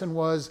the person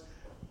was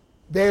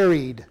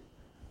buried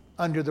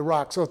under the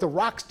rock. So if the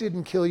rocks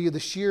didn't kill you, the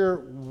sheer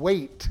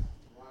weight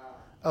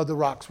of the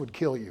rocks would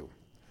kill you.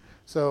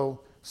 So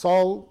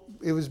Saul,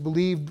 it was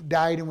believed,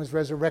 died and was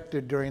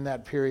resurrected during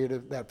that period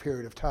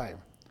of time.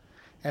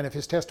 And if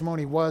his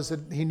testimony was that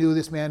he knew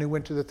this man who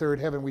went to the third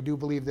heaven, we do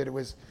believe that it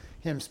was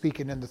him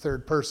speaking in the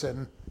third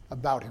person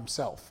about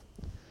himself.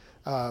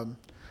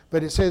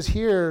 But it says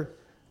here,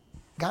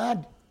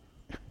 God,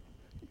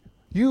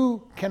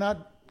 you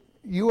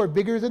are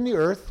bigger than the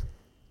earth.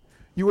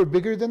 You are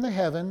bigger than the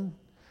heaven.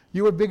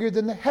 You are bigger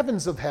than the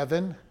heavens of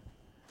heaven.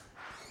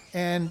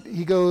 And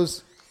he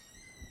goes,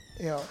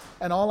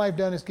 and all I've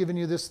done is given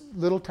you this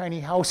little tiny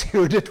house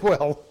here to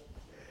dwell.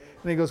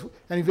 And he goes,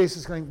 and he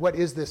basically going, what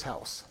is this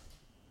house?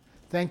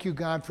 Thank you,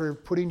 God, for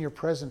putting your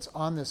presence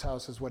on this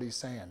house, is what he's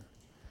saying.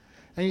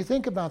 And you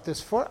think about this,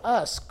 for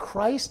us,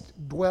 Christ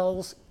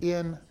dwells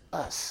in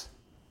us.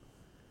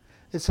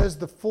 It says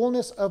the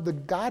fullness of the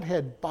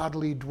Godhead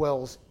bodily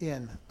dwells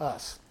in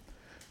us.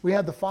 We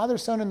have the Father,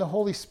 Son, and the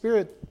Holy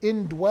Spirit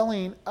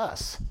indwelling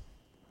us.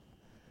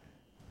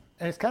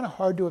 And it's kind of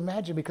hard to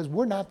imagine because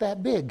we're not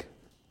that big.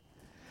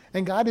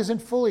 And God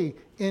isn't fully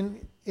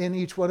in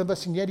each one of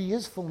us, and yet he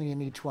is fully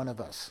in each one of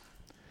us.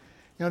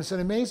 It's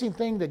an amazing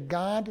thing that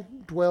God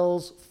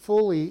dwells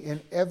fully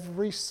in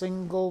every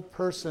single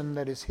person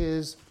that is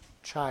his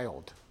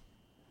child.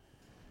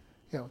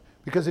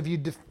 Because if you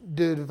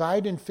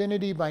divide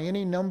infinity by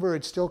any number,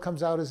 it still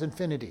comes out as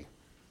infinity.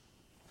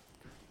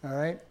 All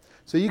right?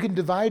 So you can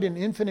divide an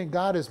infinite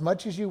God as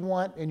much as you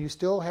want, and you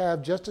still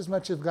have just as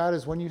much of God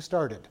as when you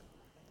started.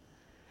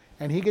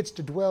 And he gets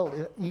to dwell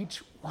in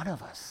each one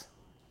of us.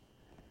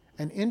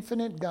 An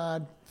infinite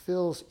God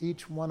fills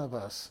each one of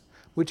us,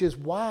 which is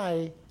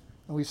why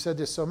and we've said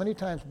this so many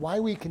times, why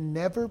we can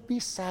never be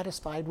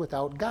satisfied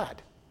without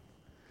God.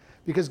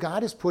 Because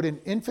God has put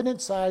an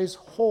infinite size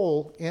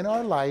hole in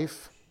our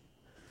life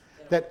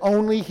that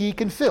only He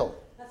can fill.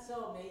 That's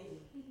so amazing.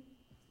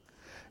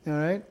 All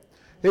right?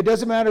 It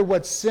doesn't matter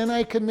what sin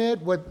I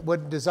commit,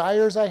 what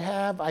desires I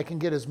have, I can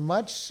get as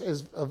much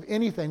as of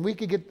anything. We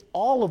could get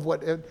all of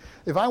what,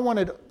 if I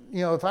wanted,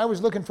 if I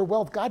was looking for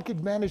wealth, God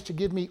could manage to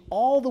give me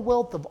all the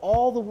wealth of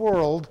all the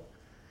world,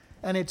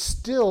 and it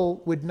still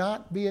would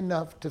not be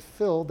enough to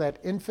fill that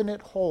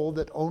infinite hole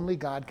that only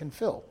God can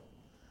fill.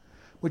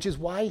 Which is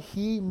why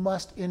He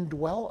must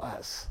indwell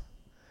us.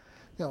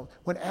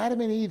 When Adam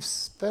and Eve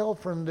fell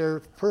from their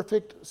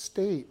perfect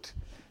state,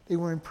 they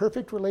were in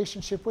perfect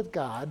relationship with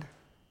God.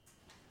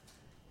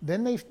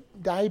 Then they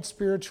died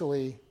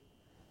spiritually,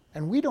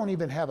 and we don't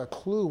even have a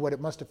clue what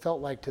it must have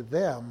felt like to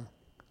them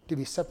to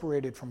be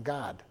separated from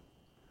God,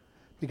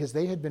 because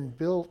they had been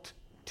built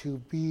to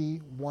be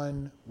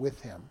one with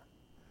Him.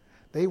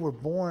 They were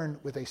born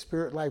with a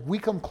spirit life. We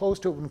come close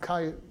to it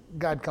when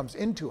God comes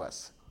into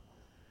us.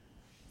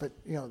 But,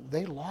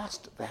 they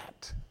lost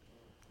that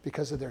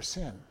because of their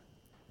sin.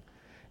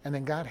 And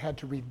then God had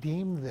to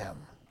redeem them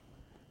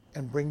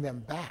and bring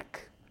them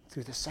back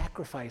through the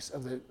sacrifice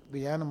of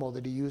the animal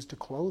that He used to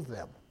clothe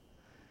them.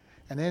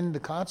 And then the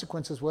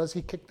consequences was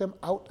He kicked them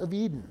out of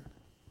Eden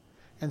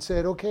and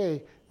said,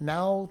 okay,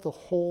 now the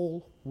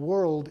whole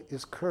world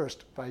is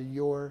cursed by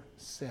your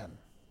sin.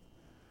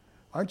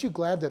 Aren't you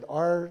glad that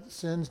our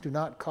sins do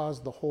not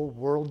cause the whole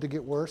world to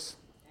get worse?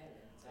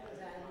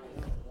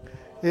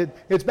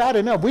 It's bad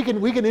enough. We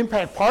can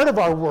impact part of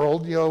our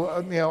world,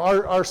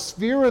 our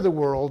sphere of the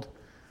world.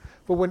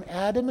 But when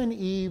Adam and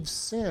Eve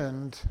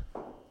sinned,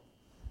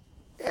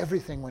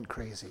 everything went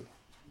crazy.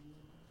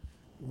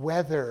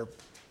 Weather,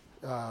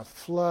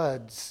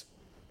 floods,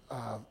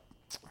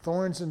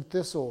 thorns and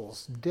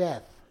thistles,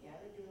 death.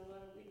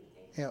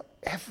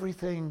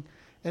 Everything.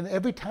 And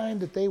every time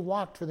that they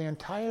walked for the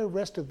entire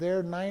rest of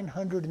their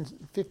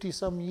 950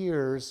 some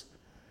years,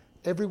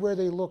 everywhere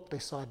they looked, they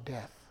saw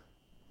death.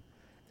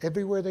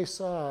 Everywhere they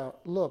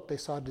looked, they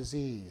saw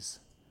disease.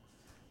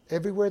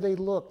 Everywhere they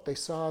looked, they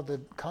saw the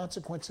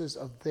consequences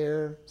of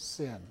their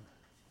sin.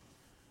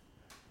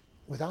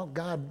 Without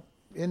God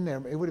in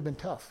there, it would have been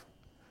tough.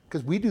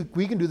 Because we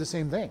can do the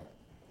same thing.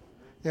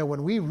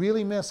 When we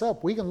really mess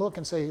up, we can look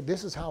and say,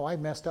 this is how I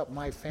messed up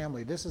my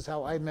family. This is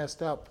how I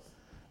messed up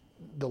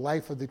the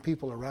life of the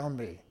people around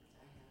me.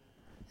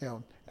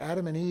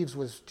 Adam and Eve's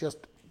was just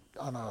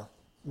on a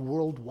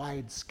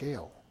worldwide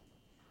scale.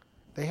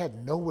 They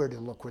had nowhere to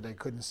look where they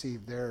couldn't see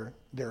their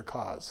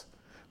cause.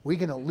 We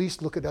can at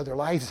least look at other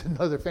lives and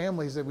other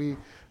families that we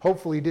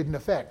hopefully didn't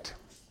affect.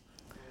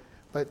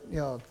 But,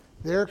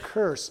 their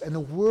curse and the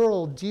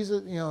world,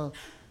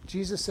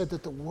 Jesus said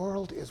that the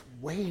world is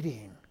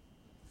waiting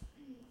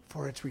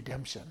for its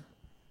redemption.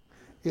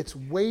 It's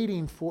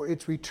waiting for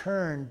its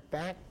return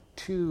back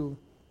to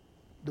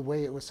the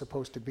way it was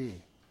supposed to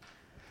be.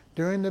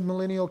 During the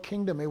millennial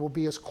kingdom, it will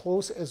be as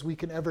close as we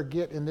can ever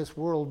get in this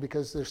world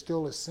because there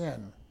still is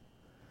sin.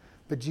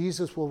 But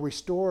Jesus will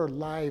restore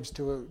lives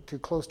to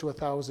close to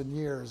 1,000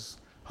 years,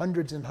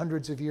 hundreds and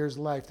hundreds of years'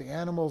 life. The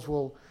animals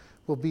will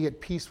be at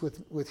peace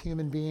with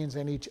human beings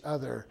and each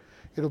other.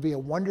 It'll be a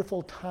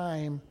wonderful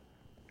time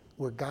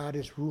where God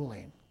is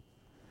ruling.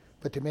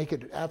 But to make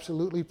it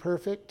absolutely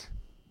perfect,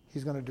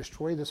 He's going to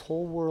destroy this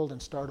whole world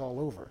and start all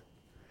over.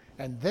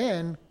 And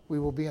then we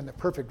will be in the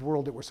perfect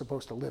world that we're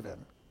supposed to live in.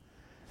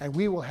 And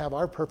we will have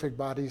our perfect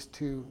bodies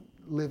to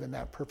live in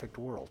that perfect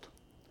world.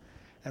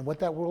 And what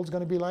that world's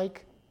going to be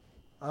like?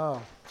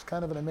 Oh, it's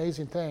kind of an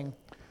amazing thing.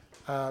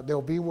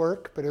 There'll be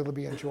work, but it'll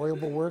be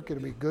enjoyable work.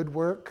 It'll be good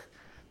work.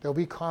 There'll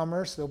be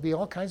commerce. There'll be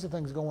all kinds of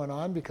things going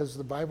on because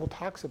the Bible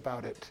talks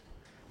about it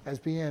as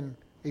being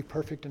a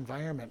perfect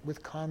environment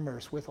with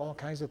commerce, with all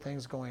kinds of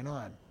things going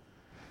on.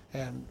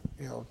 And,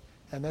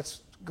 and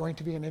that's going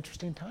to be an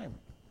interesting time.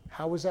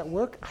 How does that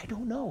work? I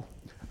don't know.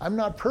 I'm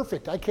not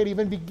perfect. I can't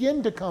even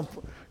begin to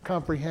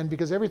comprehend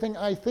because everything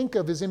I think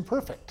of is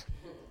imperfect.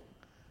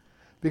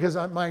 Because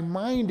my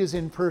mind is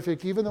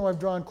imperfect, even though I've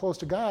drawn close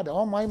to God.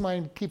 All my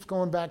mind keeps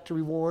going back to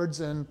rewards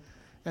and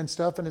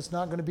stuff, and it's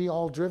not going to be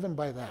all driven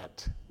by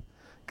that.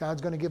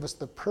 God's going to give us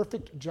the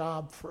perfect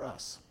job for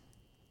us.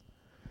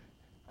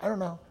 I don't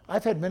know.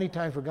 I've had many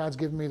times where God's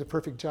given me the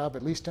perfect job,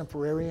 at least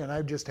temporary, and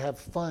I just have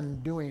fun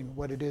doing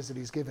what it is that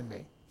He's given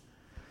me.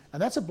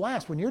 And that's a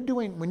blast. When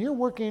you're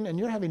working and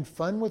you're having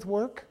fun with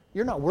work,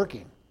 you're not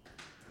working.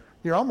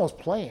 You're almost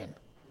playing.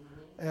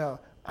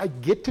 I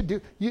get to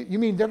do. You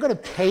mean they're going to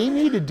pay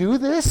me to do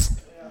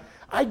this? Yeah.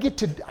 I get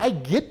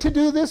to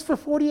do this for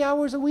 40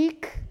 hours a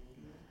week.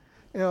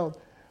 And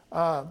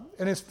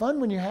it's fun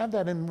when you have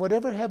that. And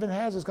whatever heaven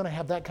has is going to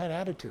have that kind of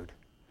attitude.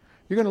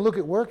 You're going to look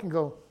at work and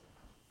go,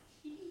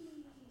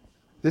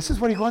 "This is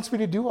what He wants me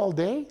to do all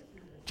day?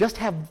 Just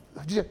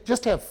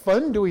have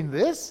fun doing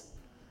this?"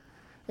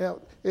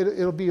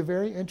 It'll be a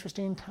very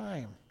interesting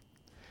time.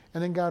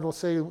 And then God will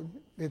say,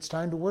 "It's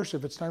time to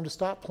worship. It's time to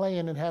stop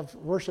playing and have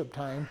worship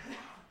time.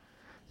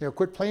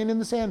 Quit playing in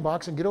the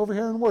sandbox and get over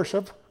here and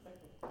worship."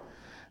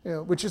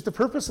 which is the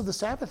purpose of the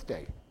Sabbath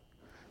day.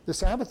 The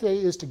Sabbath day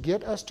is to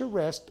get us to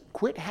rest,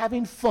 quit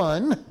having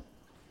fun,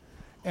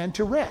 and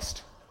to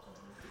rest.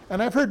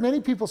 And I've heard many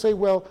people say,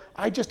 well,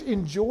 I just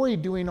enjoy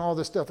doing all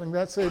this stuff. And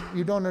that's it.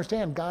 You don't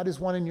understand. God is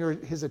wanting your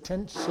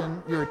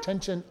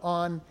attention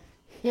on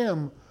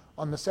Him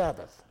on the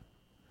Sabbath.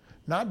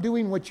 Not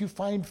doing what you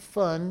find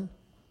fun,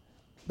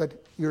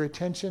 but your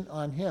attention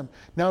on Him.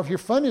 Now, if your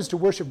fun is to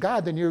worship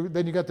God, then you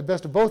got the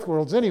best of both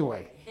worlds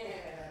anyway.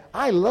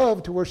 I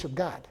love to worship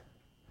God.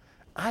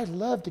 I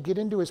love to get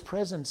into His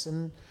presence,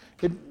 and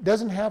it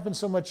doesn't happen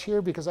so much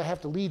here because I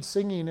have to lead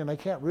singing and I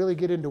can't really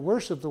get into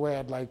worship the way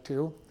I'd like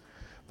to.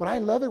 But I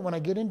love it when I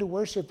get into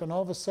worship and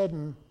all of a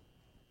sudden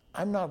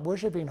I'm not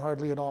worshiping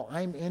hardly at all.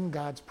 I'm in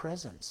God's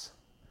presence.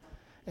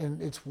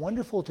 And it's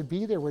wonderful to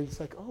be there where it's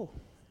like, oh,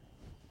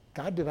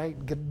 God, did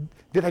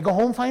I go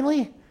home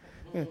finally?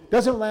 It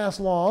doesn't last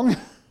long.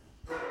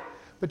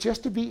 But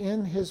just to be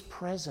in His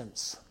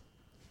presence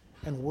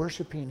and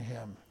worshiping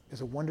Him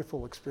is a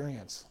wonderful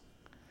experience.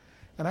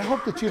 And I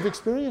hope that you've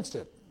experienced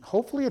it.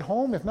 Hopefully at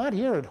home, if not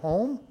here, at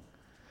home,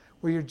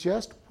 where you're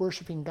just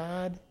worshiping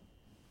God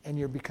and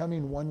you're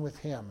becoming one with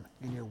Him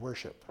in your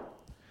worship.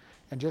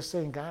 And just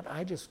saying, God,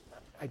 I just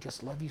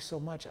love you so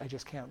much. I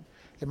just can't.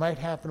 It might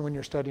happen when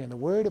you're studying the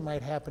Word. It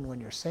might happen when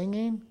you're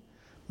singing.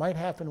 It might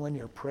happen when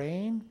you're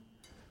praying.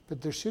 But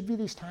there should be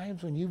these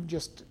times when you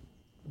just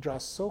draw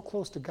so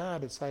close to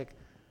God. It's like,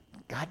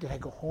 God, did I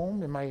go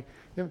home? Am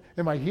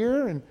I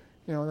here? And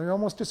they're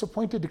almost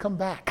disappointed to come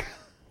back.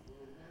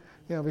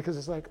 Because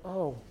it's like,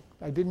 oh,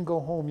 I didn't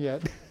go home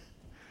yet.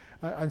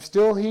 I'm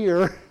still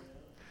here.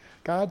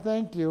 God,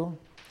 thank you.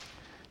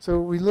 So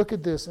we look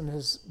at this and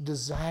His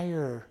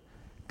desire.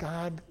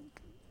 God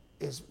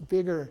is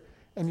bigger.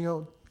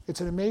 And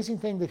it's an amazing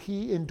thing that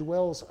He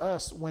indwells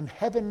us when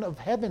heaven of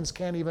heavens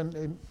can't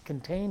even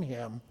contain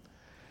Him.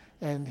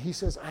 And He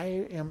says,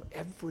 I am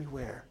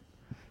everywhere.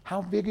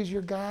 How big is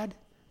your God?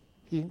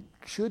 He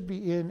should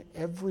be in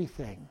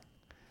everything.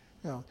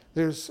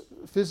 There's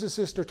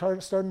physicists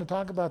are starting to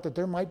talk about that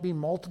there might be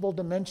multiple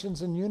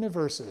dimensions in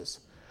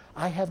universes.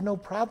 I have no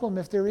problem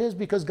if there is,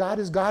 because God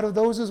is God of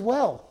those as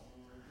well.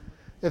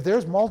 If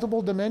there's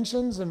multiple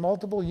dimensions and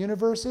multiple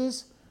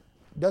universes,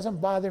 it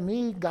doesn't bother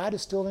me. God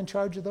is still in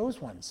charge of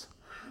those ones.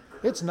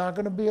 It's not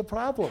going to be a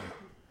problem.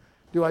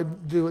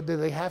 Do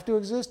they have to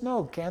exist?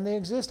 No. Can they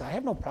exist? I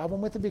have no problem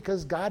with it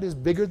because God is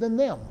bigger than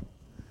them.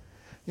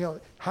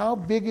 How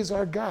big is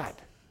our God?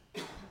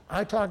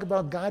 I talk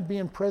about God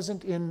being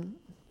present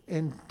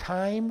in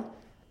time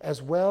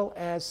as well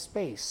as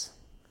space.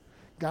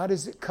 God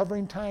is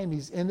covering time.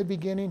 He's in the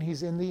beginning.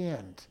 He's in the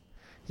end.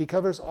 He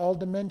covers all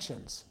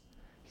dimensions.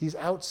 He's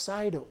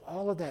outside of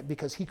all of that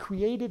because He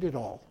created it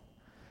all.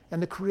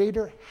 And the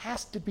Creator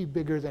has to be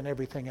bigger than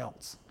everything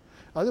else.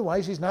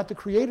 Otherwise, He's not the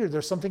Creator.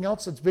 There's something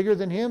else that's bigger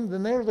than Him,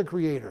 then they're the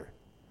Creator.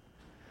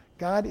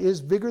 God is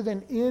bigger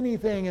than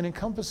anything and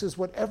encompasses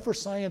whatever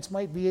science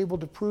might be able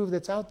to prove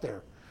that's out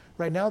there.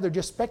 Right now, they're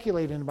just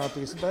speculating about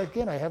these. But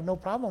again, I have no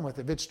problem with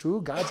it. If it's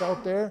true, God's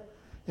out there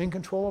in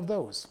control of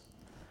those.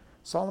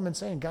 Solomon's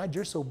saying, God,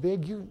 you're so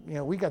big.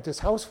 We got this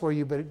house for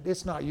you, but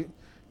it's not you.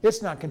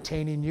 It's not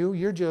containing you.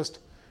 You're just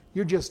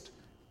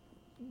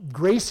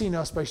gracing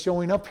us by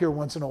showing up here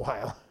once in a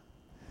while.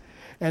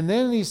 And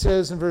then he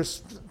says in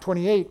verse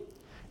 28,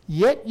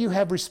 yet you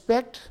have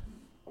respect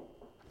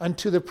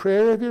unto the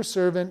prayer of your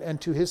servant and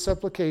to his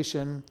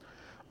supplication,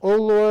 O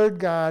Lord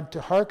God,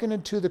 to hearken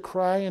unto the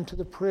cry and to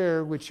the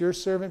prayer which your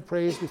servant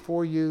prays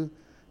before you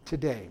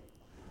today.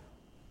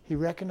 He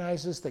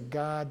recognizes that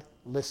God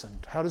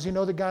listened. How does he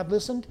know that God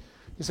listened?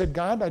 He said,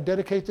 God, I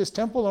dedicate this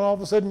temple, and all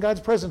of a sudden God's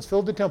presence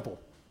filled the temple.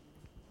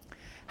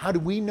 How do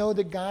we know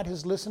that God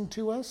has listened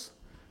to us?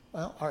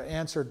 Well, our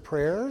answered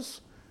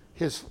prayers,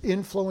 his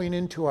inflowing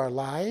into our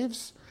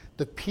lives,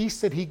 the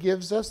peace that he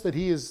gives us, that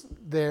he is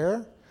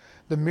there,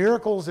 the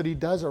miracles that he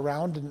does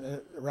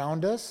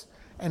around us,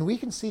 and we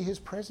can see his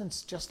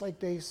presence just like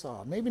they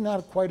saw. Maybe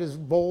not quite as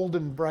bold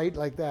and bright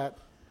like that,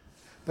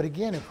 but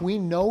again, if we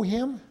know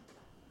him,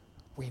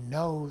 we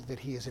know that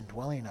he is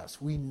indwelling us.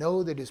 We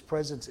know that his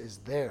presence is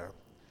there.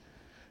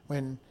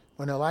 When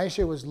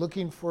Elisha was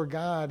looking for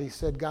God, he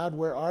said, God,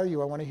 where are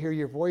you? I want to hear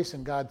your voice.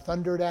 And God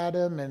thundered at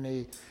him, and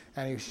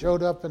he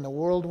showed up in the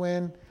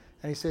whirlwind.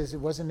 And he says it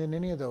wasn't in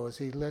any of those.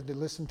 He led to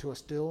listen to a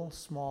still,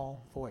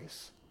 small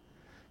voice.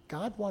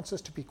 God wants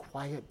us to be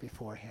quiet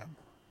before him.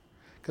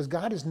 Because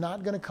God is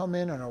not going to come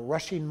in on a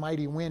rushing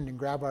mighty wind and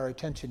grab our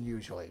attention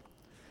usually.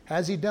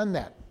 Has he done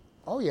that?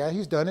 Oh yeah,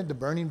 he's done it. The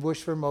burning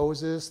bush for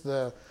Moses,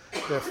 the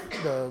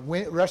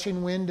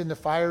rushing wind and the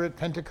fire at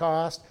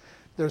Pentecost.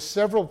 There's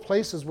several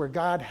places where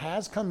God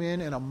has come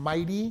in a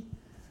mighty,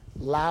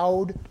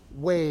 loud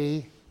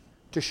way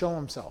to show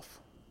himself.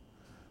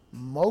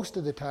 Most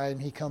of the time,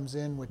 he comes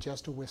in with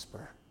just a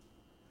whisper.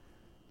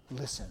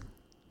 Listen.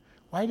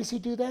 Why does he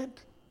do that?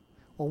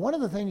 Well, one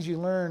of the things you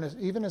learn,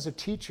 even as a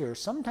teacher,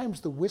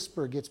 sometimes the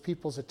whisper gets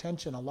people's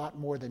attention a lot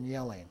more than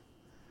yelling.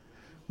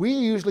 We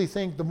usually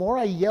think the more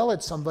I yell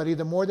at somebody,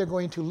 the more they're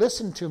going to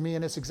listen to me,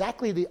 and it's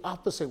exactly the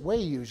opposite way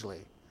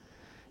usually.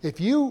 If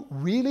you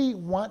really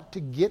want to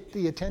get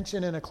the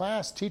attention in a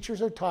class,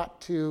 teachers are taught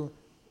to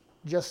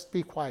just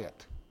be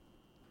quiet.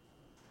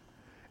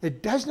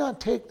 It does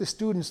not take the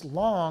students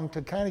long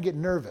to kind of get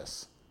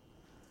nervous.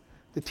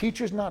 The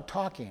teacher's not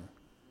talking.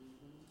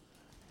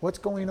 What's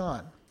going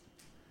on?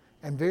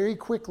 And very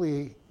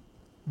quickly,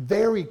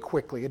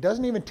 it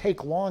doesn't even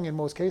take long in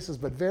most cases,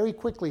 but very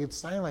quickly,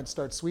 silence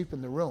starts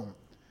sweeping the room.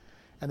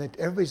 And then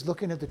everybody's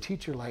looking at the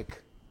teacher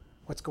like,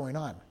 what's going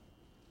on?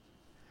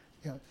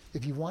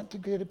 If you want to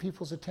get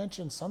people's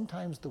attention,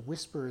 sometimes the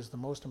whisper is the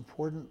most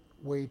important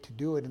way to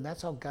do it, and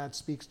that's how God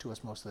speaks to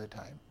us most of the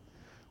time.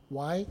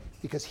 Why?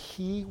 Because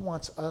he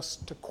wants us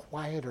to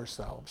quiet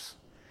ourselves.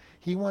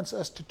 He wants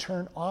us to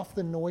turn off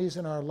the noise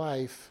in our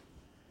life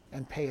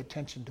and pay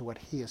attention to what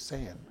he is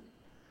saying.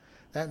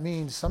 That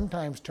means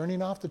sometimes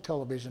turning off the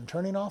television,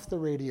 turning off the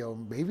radio,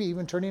 maybe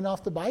even turning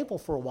off the Bible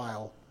for a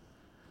while,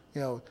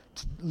 to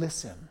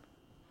listen.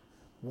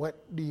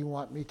 What do you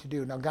want me to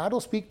do? Now, God will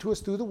speak to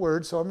us through the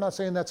Word, so I'm not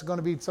saying that's going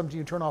to be something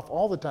you turn off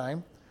all the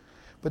time.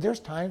 But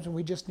there's times when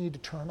we just need to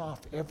turn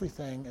off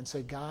everything and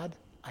say, God,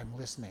 I'm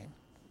listening.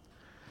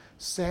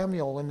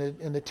 Samuel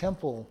in the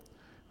temple,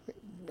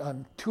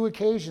 on 2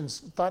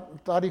 occasions,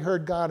 thought he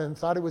heard God and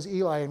thought it was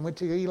Eli, and went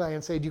to Eli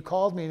and said, you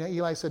called me? And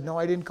Eli said, no,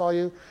 I didn't call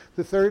you.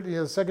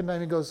 The second time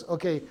he goes,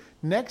 okay,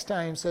 next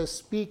time says,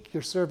 speak,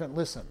 your servant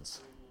listens.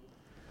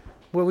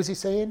 What was he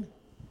saying?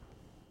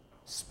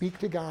 Speak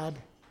to God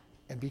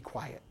and be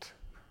quiet.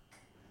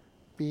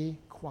 Be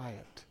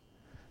quiet.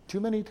 Too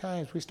many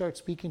times we start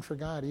speaking for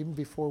God even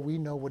before we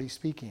know what he's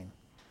speaking.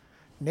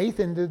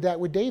 Nathan did that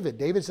with David.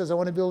 David says, I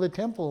want to build a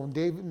temple.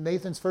 And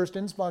Nathan's first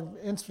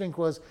instinct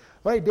was,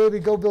 all right,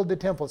 David, go build the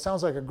temple. It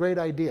sounds like a great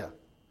idea.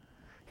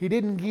 He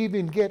didn't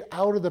even get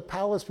out of the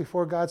palace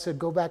before God said,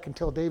 go back and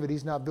tell David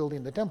he's not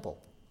building the temple.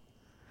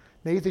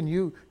 Nathan,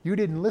 you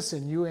didn't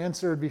listen. You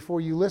answered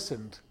before you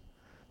listened.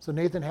 So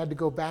Nathan had to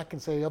go back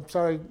and say, I'm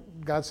sorry,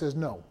 God says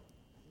no.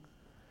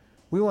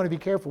 We want to be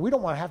careful. We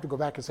don't want to have to go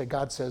back and say,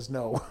 God says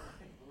no.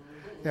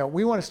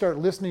 We want to start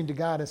listening to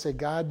God and say,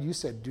 God, you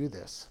said do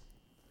this.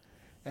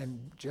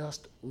 And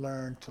just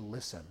learn to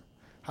listen.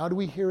 How do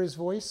we hear his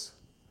voice?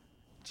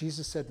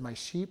 Jesus said, my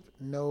sheep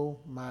know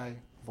my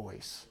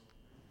voice.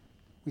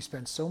 We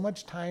spend so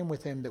much time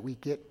with him that we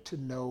get to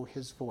know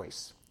his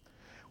voice.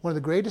 One of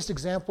the greatest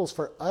examples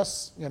for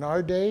us in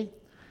our day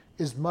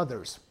is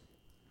mothers.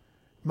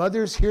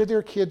 Mothers hear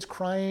their kids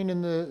crying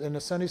in the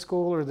Sunday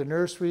school or the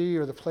nursery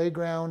or the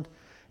playground,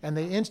 and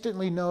they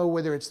instantly know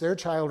whether it's their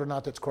child or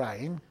not that's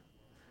crying.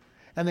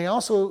 And they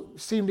also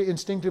seem to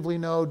instinctively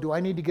know, do I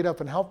need to get up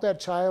and help that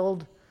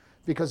child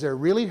because they're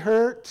really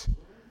hurt?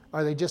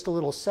 Are they just a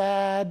little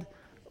sad?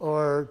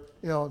 Or,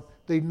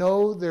 they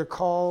know their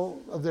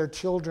call of their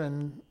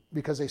children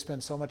because they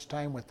spend so much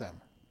time with them.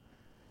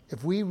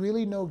 If we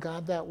really know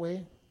God that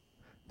way,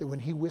 that when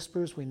he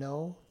whispers, we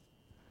know.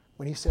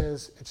 When he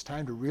says it's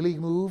time to really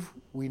move,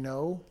 we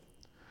know.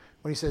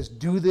 When he says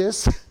do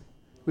this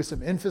with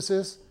some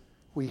emphasis,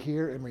 we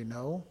hear and we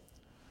know.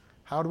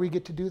 How do we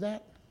get to do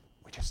that?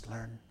 We just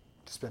learn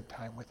to spend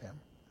time with him.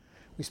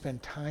 We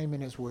spend time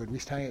in his word. We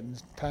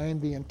spend time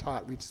being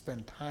taught. We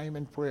spend time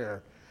in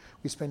prayer.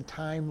 We spend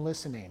time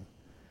listening.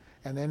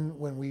 And then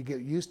when we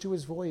get used to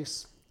his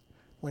voice,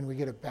 when we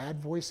get a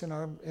bad voice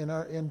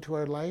into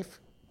our life,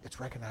 it's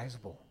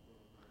recognizable.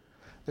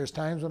 There's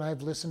times when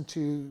I've listened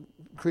to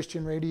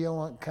Christian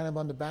radio kind of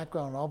on the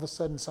background, and all of a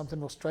sudden something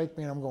will strike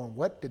me, and I'm going,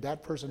 what did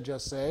that person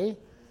just say?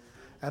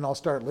 And I'll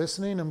start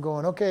listening. I'm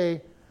going,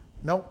 okay,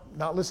 nope,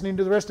 not listening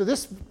to the rest of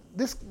this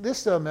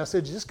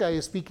message. This guy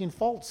is speaking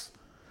false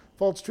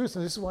truths.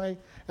 And this is why,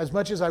 as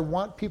much as I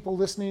want people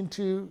listening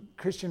to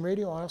Christian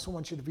radio, I also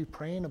want you to be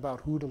praying about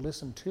who to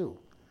listen to.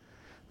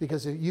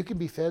 Because you can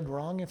be fed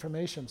wrong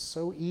information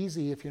so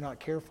easy if you're not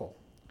careful.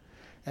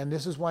 And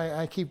this is why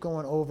I keep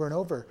going over and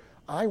over.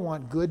 I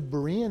want good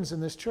Bereans in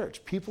this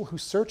church, people who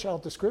search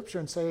out the scripture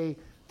and say,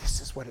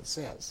 this is what it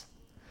says.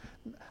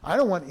 I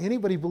don't want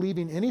anybody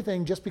believing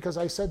anything just because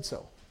I said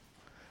so.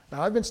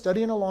 Now, I've been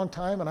studying a long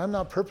time, and I'm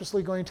not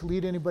purposely going to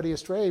lead anybody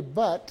astray,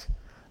 but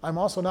I'm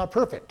also not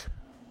perfect.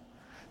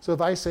 So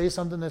if I say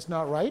something that's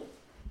not right,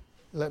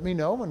 let me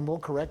know, and we'll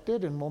correct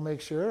it, and we'll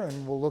make sure,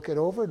 and we'll look it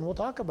over, and we'll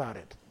talk about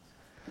it.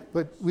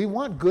 But we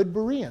want good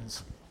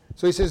Bereans.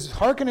 So he says,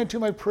 hearken unto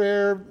my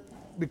prayer,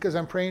 because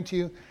I'm praying to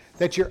you,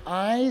 that your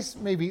eyes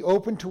may be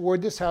open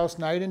toward this house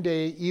night and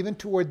day, even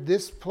toward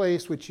this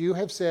place which you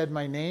have said,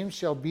 my name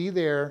shall be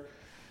there,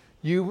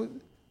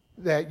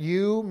 that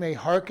you may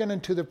hearken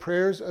unto the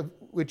prayers of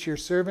which your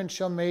servant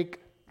shall make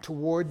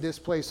toward this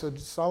place. So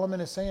Solomon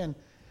is saying,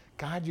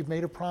 God, you've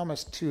made a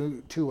promise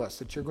to us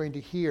that you're going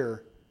to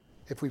hear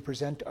if we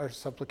present our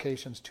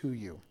supplications to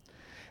you.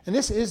 And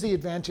this is the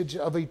advantage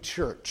of a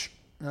church,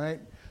 right?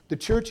 The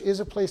church is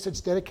a place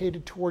that's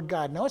dedicated toward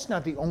God. Now, it's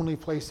not the only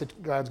place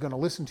that God's going to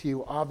listen to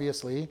you,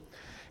 obviously.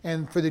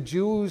 And for the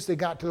Jews, they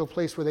got to a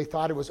place where they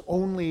thought it was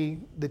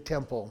only the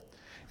temple.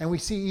 And we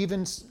see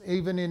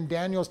even in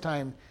Daniel's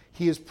time,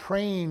 he is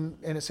praying,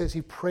 and it says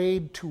he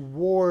prayed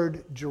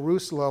toward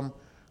Jerusalem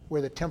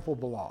where the temple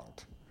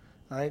belonged.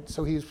 All right?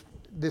 So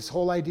this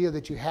whole idea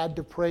that you had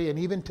to pray, and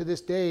even to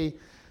this day,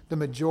 the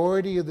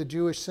majority of the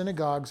Jewish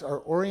synagogues are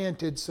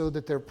oriented so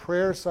that their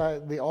prayer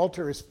side, the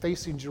altar is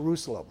facing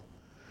Jerusalem.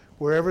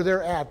 Wherever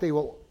they're at, they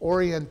will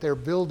orient their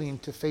building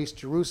to face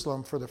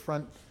Jerusalem for the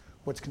front,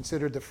 what's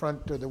considered the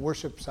front or the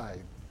worship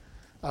side.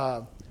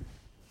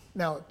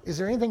 Now, is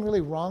there anything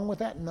really wrong with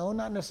that? No,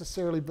 not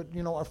necessarily, but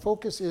our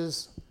focus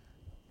is,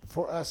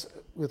 for us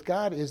with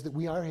God, is that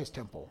we are his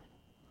temple.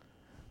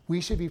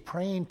 We should be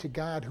praying to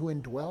God who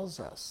indwells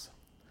us.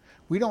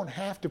 We don't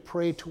have to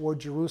pray toward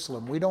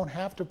Jerusalem. We don't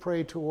have to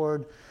pray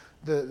toward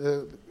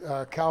the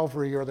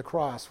Calvary or the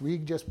cross. We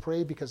just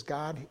pray because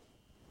God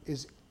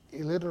is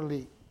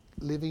literally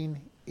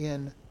living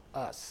in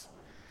us.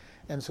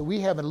 And so we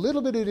have a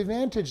little bit of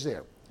advantage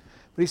there.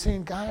 But he's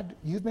saying, God,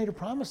 you've made a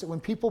promise that when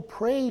people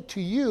pray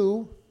to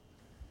you,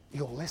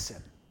 you'll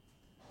listen.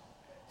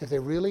 If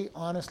they're really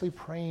honestly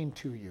praying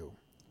to you.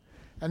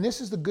 And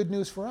this is the good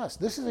news for us.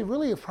 This is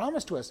really a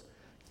promise to us.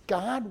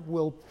 God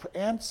will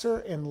answer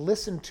and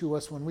listen to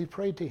us when we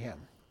pray to him.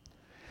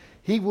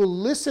 He will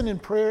listen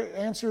and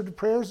answer to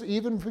prayers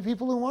even for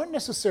people who aren't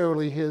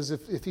necessarily his,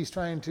 if he's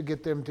trying to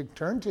get them to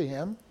turn to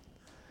him.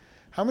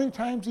 How many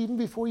times, even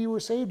before you were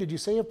saved, did you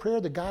say a prayer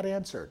that God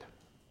answered?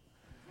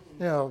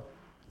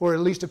 Or at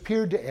least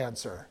appeared to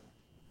answer.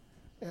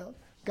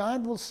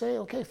 God will say,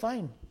 okay,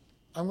 fine.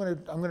 I'm going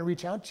to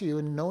reach out to you,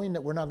 and knowing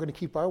that we're not going to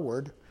keep our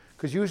word,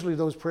 because usually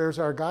those prayers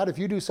are, God, if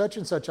you do such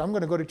and such, I'm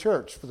going to go to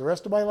church for the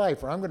rest of my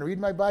life, or I'm going to read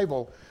my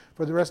Bible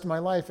for the rest of my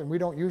life, and we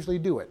don't usually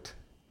do it.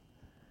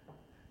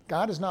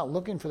 God is not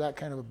looking for that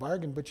kind of a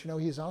bargain, but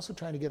he's also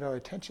trying to get our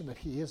attention that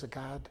he is a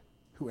God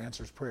who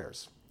answers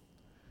prayers.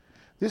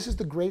 This is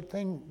the great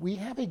thing. We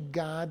have a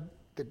God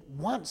that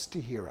wants to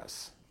hear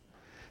us.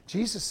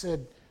 Jesus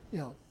said,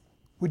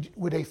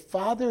 would a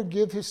father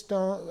give his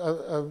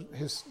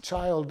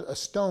child a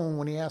stone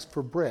when he asked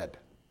for bread?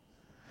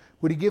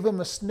 Would he give him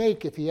a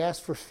snake if he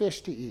asked for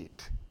fish to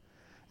eat?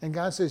 And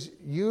God says,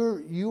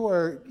 you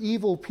are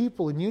evil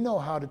people and you know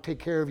how to take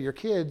care of your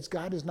kids.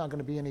 God is not going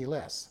to be any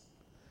less.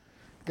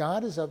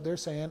 God is up there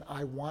saying,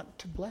 I want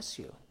to bless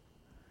you.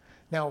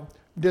 Now,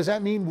 does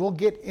that mean we'll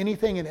get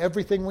anything and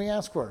everything we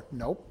ask for?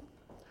 Nope.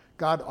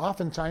 God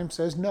oftentimes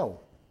says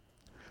no.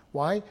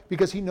 Why?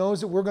 Because he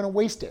knows that we're going to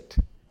waste it.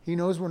 He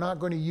knows we're not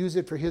going to use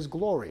it for his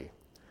glory.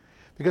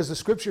 Because the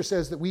scripture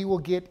says that we will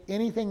get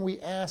anything we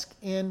ask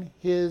in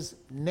his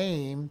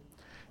name.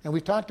 And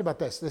we've talked about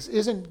this. This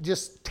isn't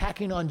just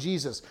tacking on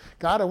Jesus.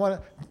 God, I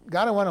want a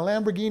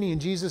Lamborghini in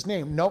Jesus'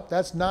 name. Nope,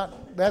 that's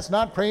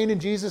not praying in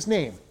Jesus'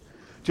 name.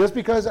 Just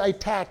because I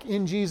tack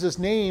in Jesus'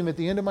 name at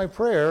the end of my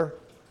prayer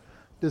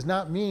does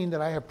not mean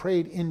that I have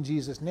prayed in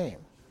Jesus' name.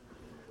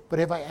 But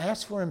if I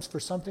ask for him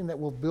for something that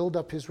will build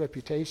up his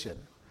reputation,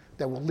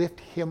 that will lift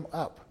him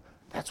up,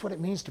 that's what it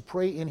means to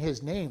pray in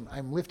his name.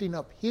 I'm lifting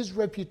up his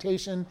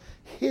reputation,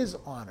 his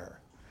honor.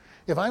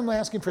 If I'm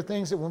asking for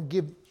things that will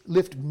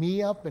lift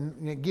me up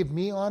and give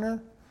me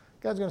honor,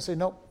 God's going to say,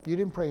 nope, you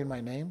didn't pray in my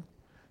name.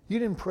 You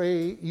didn't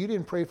pray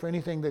for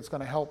anything that's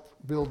going to help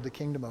build the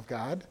kingdom of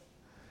God.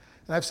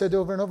 And I've said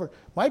over and over,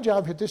 my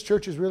job at this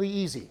church is really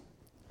easy.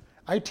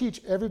 I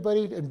teach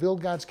everybody and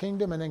build God's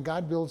kingdom, and then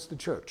God builds the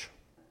church.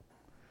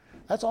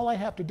 That's all I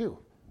have to do.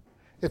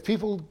 If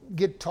people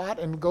get taught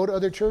and go to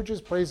other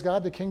churches, praise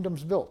God, the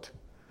kingdom's built.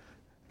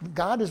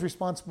 God is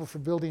responsible for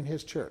building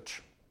his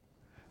church,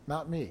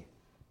 not me.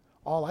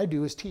 All I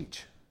do is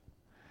teach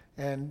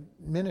and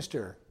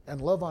minister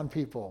and love on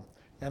people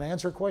and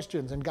answer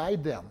questions and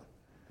guide them.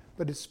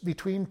 But it's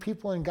between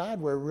people and God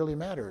where it really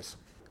matters.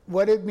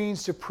 What it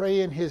means to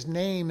pray in his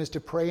name is to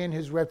pray in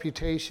his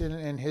reputation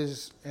and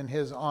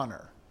his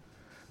honor.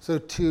 So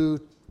to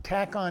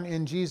tack on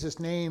in Jesus'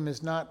 name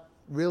is not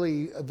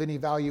really of any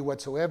value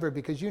whatsoever,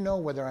 because you know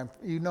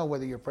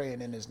whether you're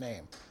praying in his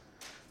name.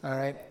 All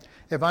right?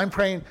 If I'm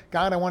praying,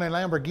 God, I want a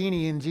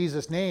Lamborghini in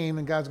Jesus' name,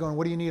 and God's going,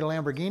 what do you need a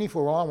Lamborghini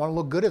for? Well, I want to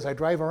look good as I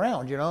drive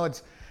around,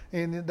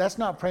 and that's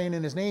not praying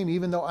in his name,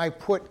 even though I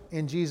put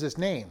in Jesus'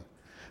 name.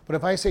 But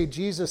if I say,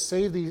 Jesus,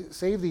 save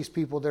these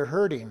people, they're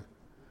hurting.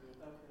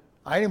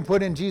 I didn't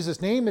put in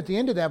Jesus' name at the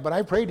end of that, but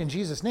I prayed in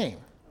Jesus' name.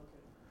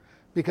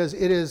 Because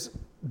it is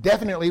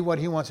definitely what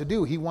he wants to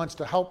do. He wants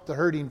to help the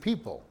hurting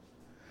people.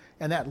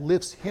 And that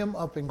lifts him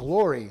up in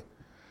glory.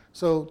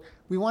 So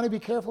we want to be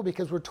careful,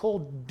 because we're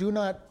told, do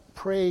not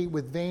pray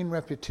with vain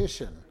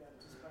repetition.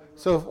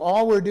 So if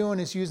all we're doing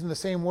is using the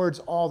same words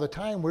all the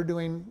time, we're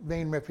doing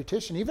vain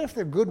repetition, even if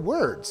they're good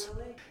words.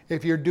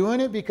 If you're doing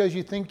it because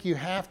you think you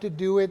have to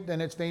do it, then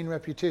it's vain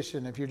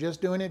repetition. If you're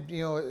just doing it,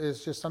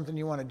 it's just something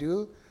you want to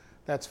do,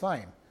 that's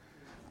fine.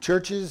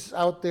 Churches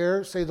out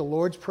there say the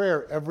Lord's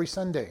Prayer every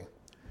Sunday.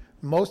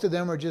 Most of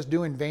them are just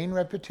doing vain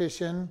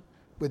repetition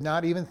with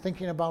not even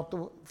thinking about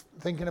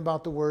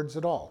the words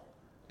at all.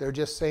 They're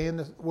just saying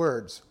the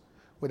words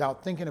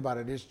without thinking about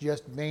it. It's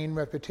just vain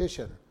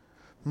repetition.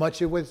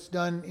 Much of what's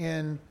done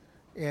in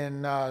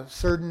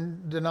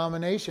certain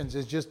denominations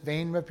is just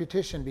vain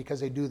repetition,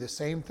 because they do the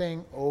same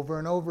thing over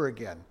and over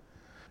again.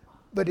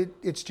 But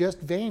it's just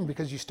vain,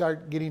 because you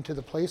start getting to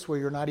the place where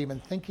you're not even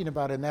thinking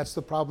about it. And that's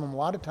the problem a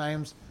lot of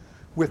times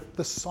with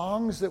the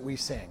songs that we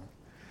sing.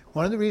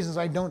 One of the reasons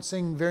I don't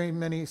sing very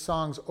many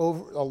songs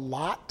over a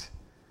lot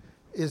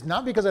is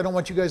not because I don't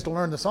want you guys to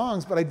learn the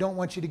songs, but I don't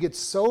want you to get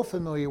so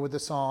familiar with the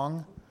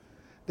song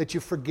that you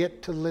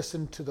forget to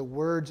listen to the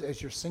words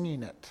as you're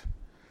singing it,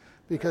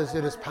 because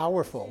it is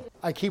powerful.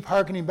 I keep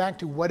hearkening back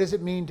to what does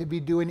it mean to be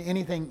doing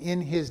anything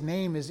in his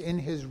name is in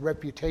his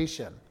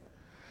reputation.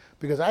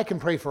 Because I can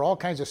pray for all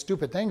kinds of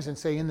stupid things and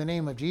say in the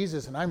name of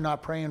Jesus, and I'm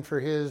not praying for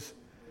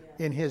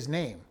in his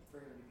name.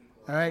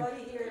 All right?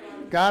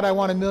 God, I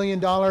want $1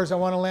 million. I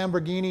want a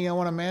Lamborghini. I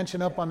want a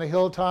mansion up on the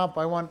hilltop.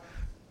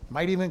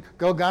 Might even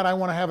go, God, I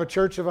want to have a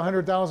church of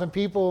 100,000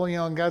 people,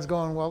 and God's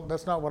going, well,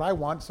 that's not what I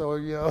want.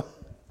 So,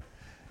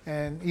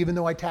 and even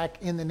though I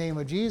tack in the name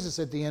of Jesus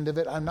at the end of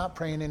it, I'm not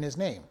praying in his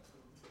name.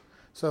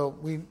 So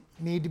we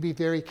need to be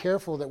very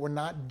careful that we're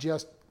not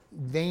just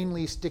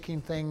vainly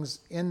sticking things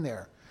in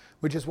there,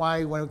 which is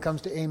why when it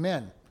comes to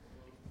amen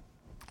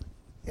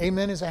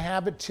is a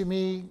habit to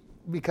me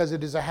because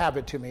it is a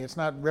habit to me. It's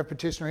not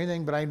repetition or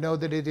anything, but I know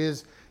that it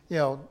is,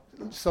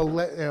 so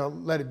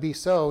let it be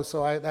so.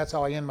 So that's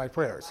how I end my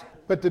prayers.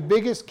 But the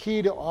biggest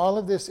key to all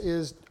of this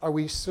is, are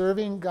we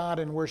serving God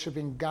and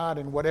worshiping God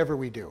in whatever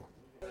we do?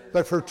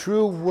 But for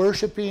true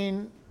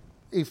worshiping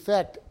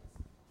effect,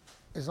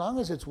 as long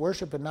as it's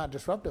worship and not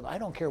disruptive, I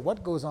don't care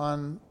what goes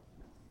on,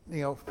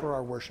 for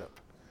our worship.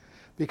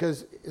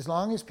 Because as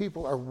long as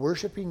people are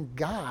worshiping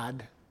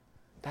God,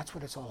 that's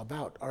what it's all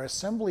about. Our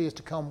assembly is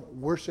to come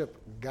worship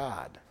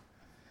God.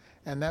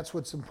 And that's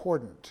what's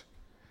important.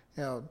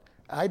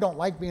 I don't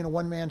like being a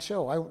one-man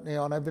show.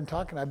 And I've been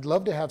talking, I'd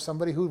love to have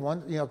somebody who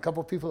wants, a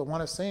couple of people that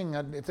want to sing.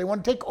 If they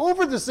want to take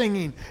over the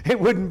singing, it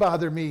wouldn't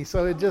bother me.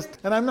 So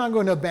and I'm not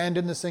going to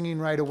abandon the singing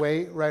right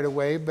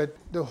away, but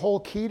the whole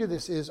key to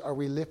this is, are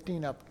we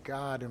lifting up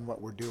God in what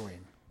we're doing?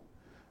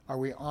 Are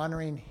we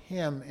honoring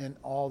him in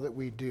all that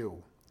we do?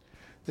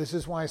 This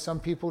is why some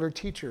people are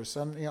teachers.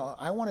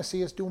 I want to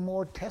see us do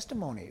more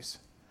testimonies.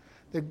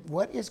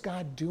 What is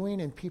God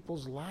doing in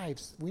people's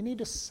lives? We need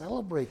to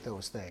celebrate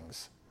those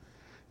things.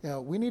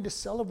 We need to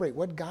celebrate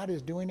what God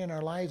is doing in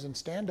our lives and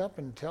stand up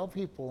and tell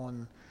people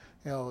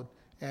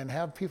and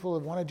have people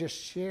that want to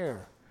just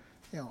share.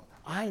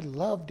 I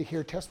love to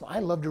hear testimony. I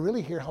love to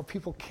really hear how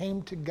people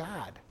came to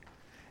God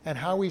and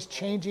how he's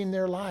changing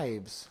their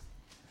lives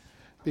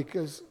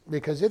because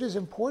it is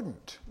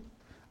important.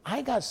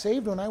 I got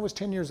saved when I was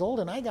 10 years old,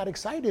 and I got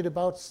excited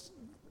about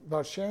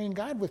sharing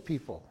God with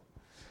people.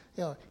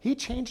 He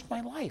changed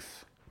my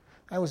life.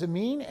 I was a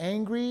mean,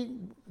 angry,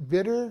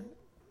 bitter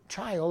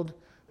child,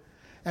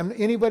 and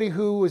anybody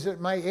who was at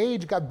my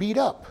age got beat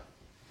up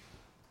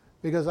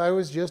because I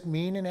was just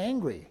mean and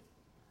angry.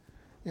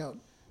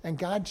 And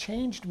God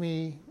changed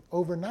me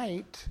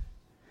overnight,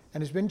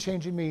 and has been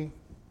changing me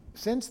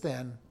since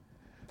then,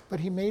 but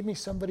he made me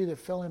somebody that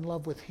fell in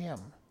love with him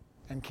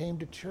and came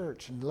to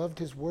church and loved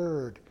his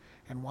word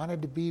and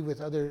wanted to be with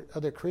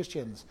other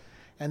Christians,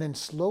 and then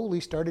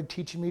slowly started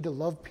teaching me to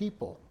love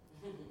people.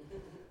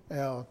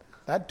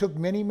 That took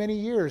many, many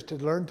years to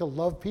learn to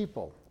love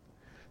people.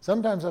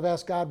 Sometimes I've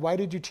asked God, why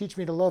did you teach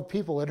me to love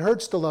people? It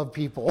hurts to love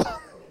people.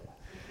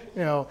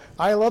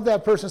 I love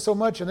that person so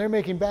much and they're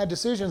making bad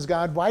decisions,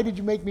 God. Why did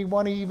you make me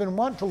even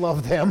want to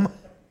love them?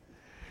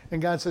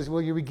 And God says,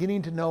 well, you're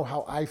beginning to know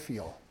how I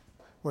feel.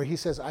 Where he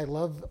says, I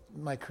love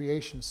my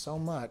creation so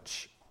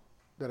much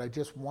that I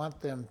just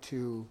want them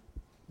to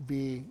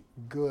be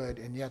good,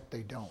 and yet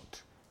they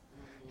don't.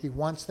 He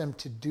wants them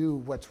to do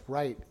what's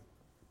right,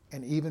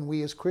 and even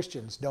we as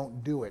Christians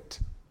don't do it.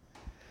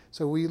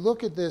 So we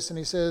look at this, and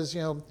he says,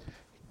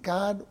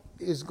 God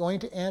is going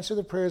to answer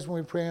the prayers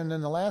when we pray. And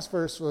then the last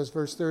verse was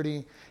verse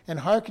 30, and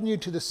hearken you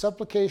to the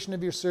supplication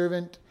of your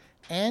servant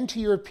and to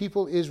your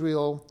people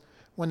Israel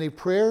when they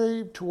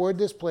pray toward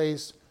this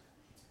place,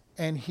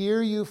 and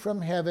hear you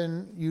from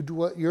heaven,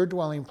 your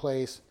dwelling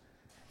place,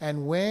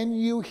 and when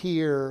you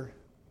hear,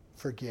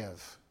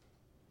 forgive.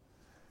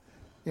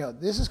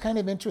 This is kind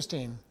of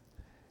interesting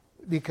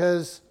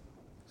because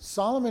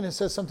Solomon has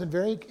said something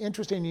very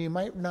interesting, and you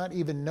might not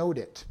even note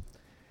it.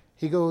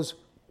 He goes,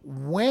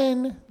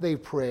 when they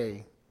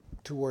pray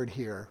toward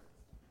here,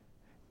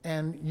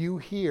 and you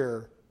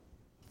hear,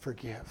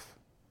 forgive.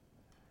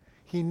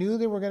 He knew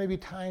there were going to be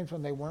times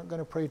when they weren't going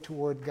to pray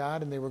toward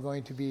God and they were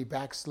going to be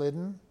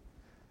backslidden.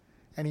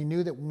 And he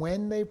knew that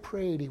when they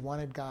prayed, he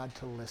wanted God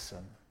to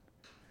listen.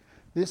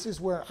 This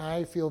is where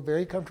I feel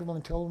very comfortable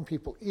in telling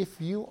people, if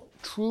you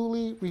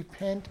truly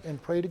repent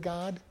and pray to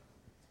God,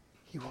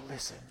 he will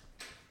listen.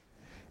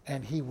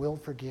 And he will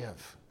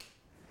forgive.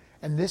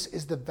 And this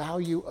is the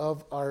value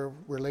of our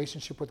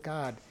relationship with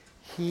God.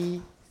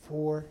 He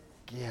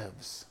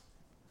forgives.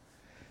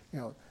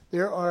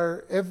 There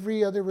are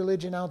every other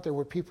religion out there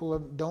where people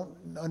don't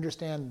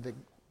understand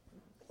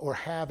or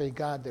have a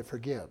God that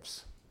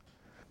forgives.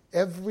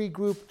 Every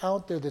group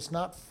out there that's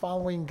not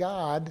following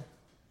God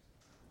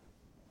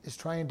is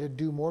trying to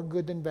do more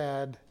good than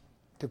bad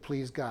to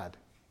please God.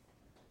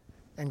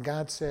 And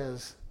God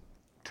says,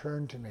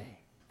 turn to me.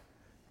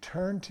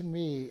 Turn to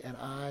me and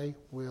I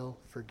will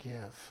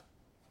forgive.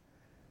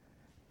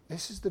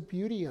 This is the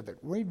beauty of it.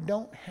 We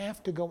don't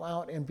have to go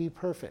out and be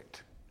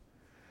perfect.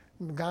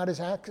 God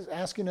is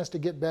asking us to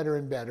get better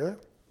and better,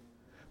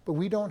 but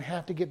we don't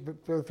have to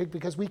get perfect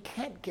because we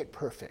can't get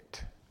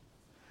perfect.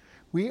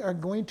 We are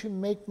going to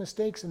make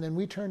mistakes, and then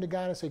we turn to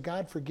God and say,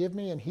 God, forgive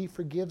me, and He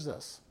forgives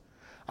us.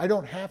 I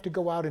don't have to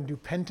go out and do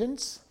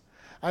penance.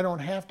 I don't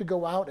have to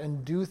go out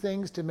and do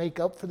things to make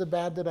up for the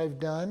bad that I've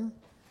done.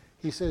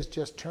 He says,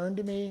 just turn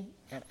to me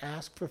and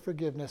ask for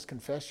forgiveness,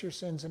 confess your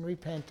sins and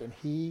repent, and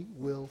He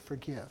will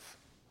forgive.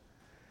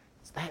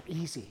 It's that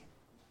easy.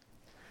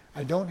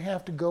 I don't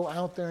have to go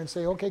out there and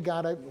say, okay,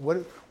 God, what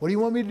do you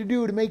want me to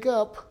do to make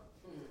up?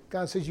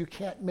 God says, you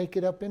can't make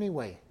it up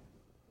anyway.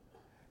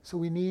 So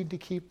we need to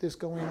keep this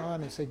going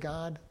on and say,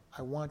 God,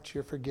 I want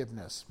your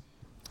forgiveness.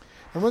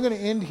 And we're going to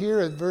end here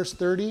at verse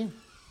 30.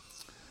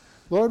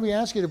 Lord, we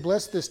ask you to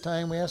bless this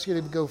time. We ask you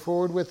to go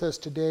forward with us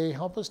today.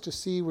 Help us to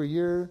see what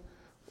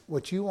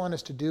you want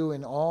us to do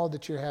in all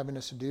that you're having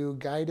us to do.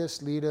 Guide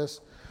us, lead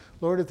us.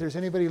 Lord, if there's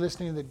anybody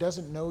listening that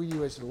doesn't know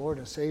you as the Lord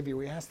and Savior,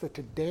 we ask that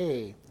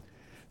today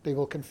they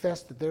will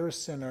confess that they're a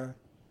sinner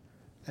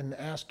and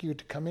ask you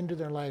to come into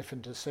their life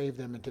and to save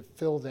them and to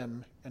fill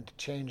them and to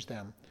change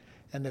them.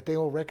 And that they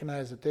will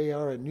recognize that they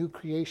are a new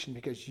creation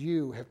because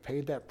you have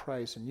paid that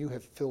price and you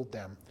have filled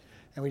them.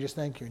 And we just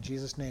thank you in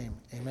Jesus' name.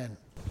 Amen.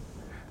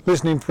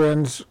 Listening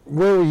friends,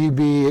 where will you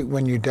be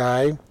when you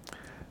die?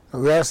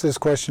 We ask this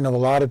question of a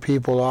lot of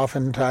people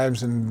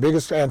oftentimes, and the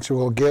biggest answer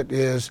we'll get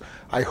is,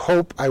 I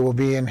hope I will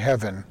be in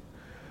heaven.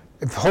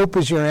 If hope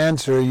is your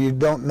answer, you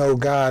don't know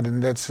God,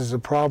 and that's a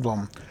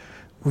problem.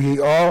 We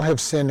all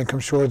have sinned and come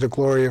short of the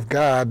glory of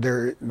God.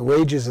 The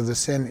wages of the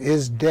sin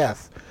is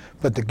death,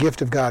 but the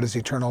gift of God is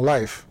eternal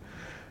life.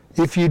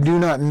 If you do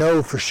not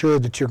know for sure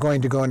that you're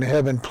going to go into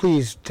heaven,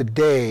 please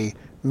today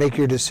make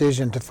your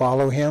decision to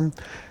follow Him.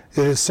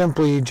 It is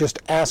simply just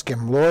ask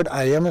Him, Lord,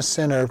 I am a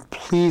sinner.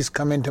 Please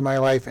come into my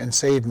life and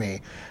save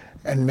me,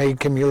 and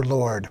make Him your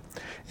Lord.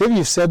 If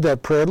you've said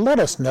that prayer, let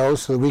us know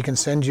so that we can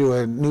send you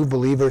a new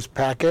believers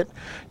packet.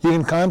 You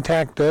can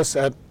contact us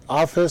at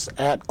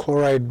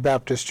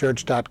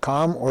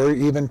office@chloridebaptistchurch.com or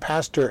even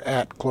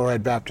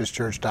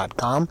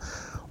pastor@chloridebaptistchurch.com.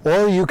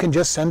 Or you can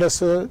just send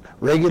us a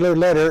regular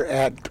letter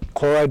at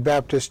Chloride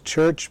Baptist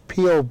Church,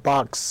 P.O.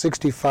 Box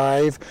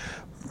 65,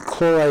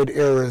 Chloride,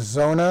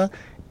 Arizona,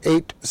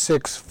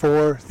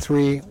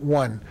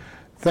 86431.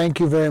 Thank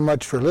you very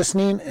much for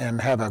listening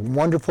and have a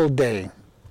wonderful day.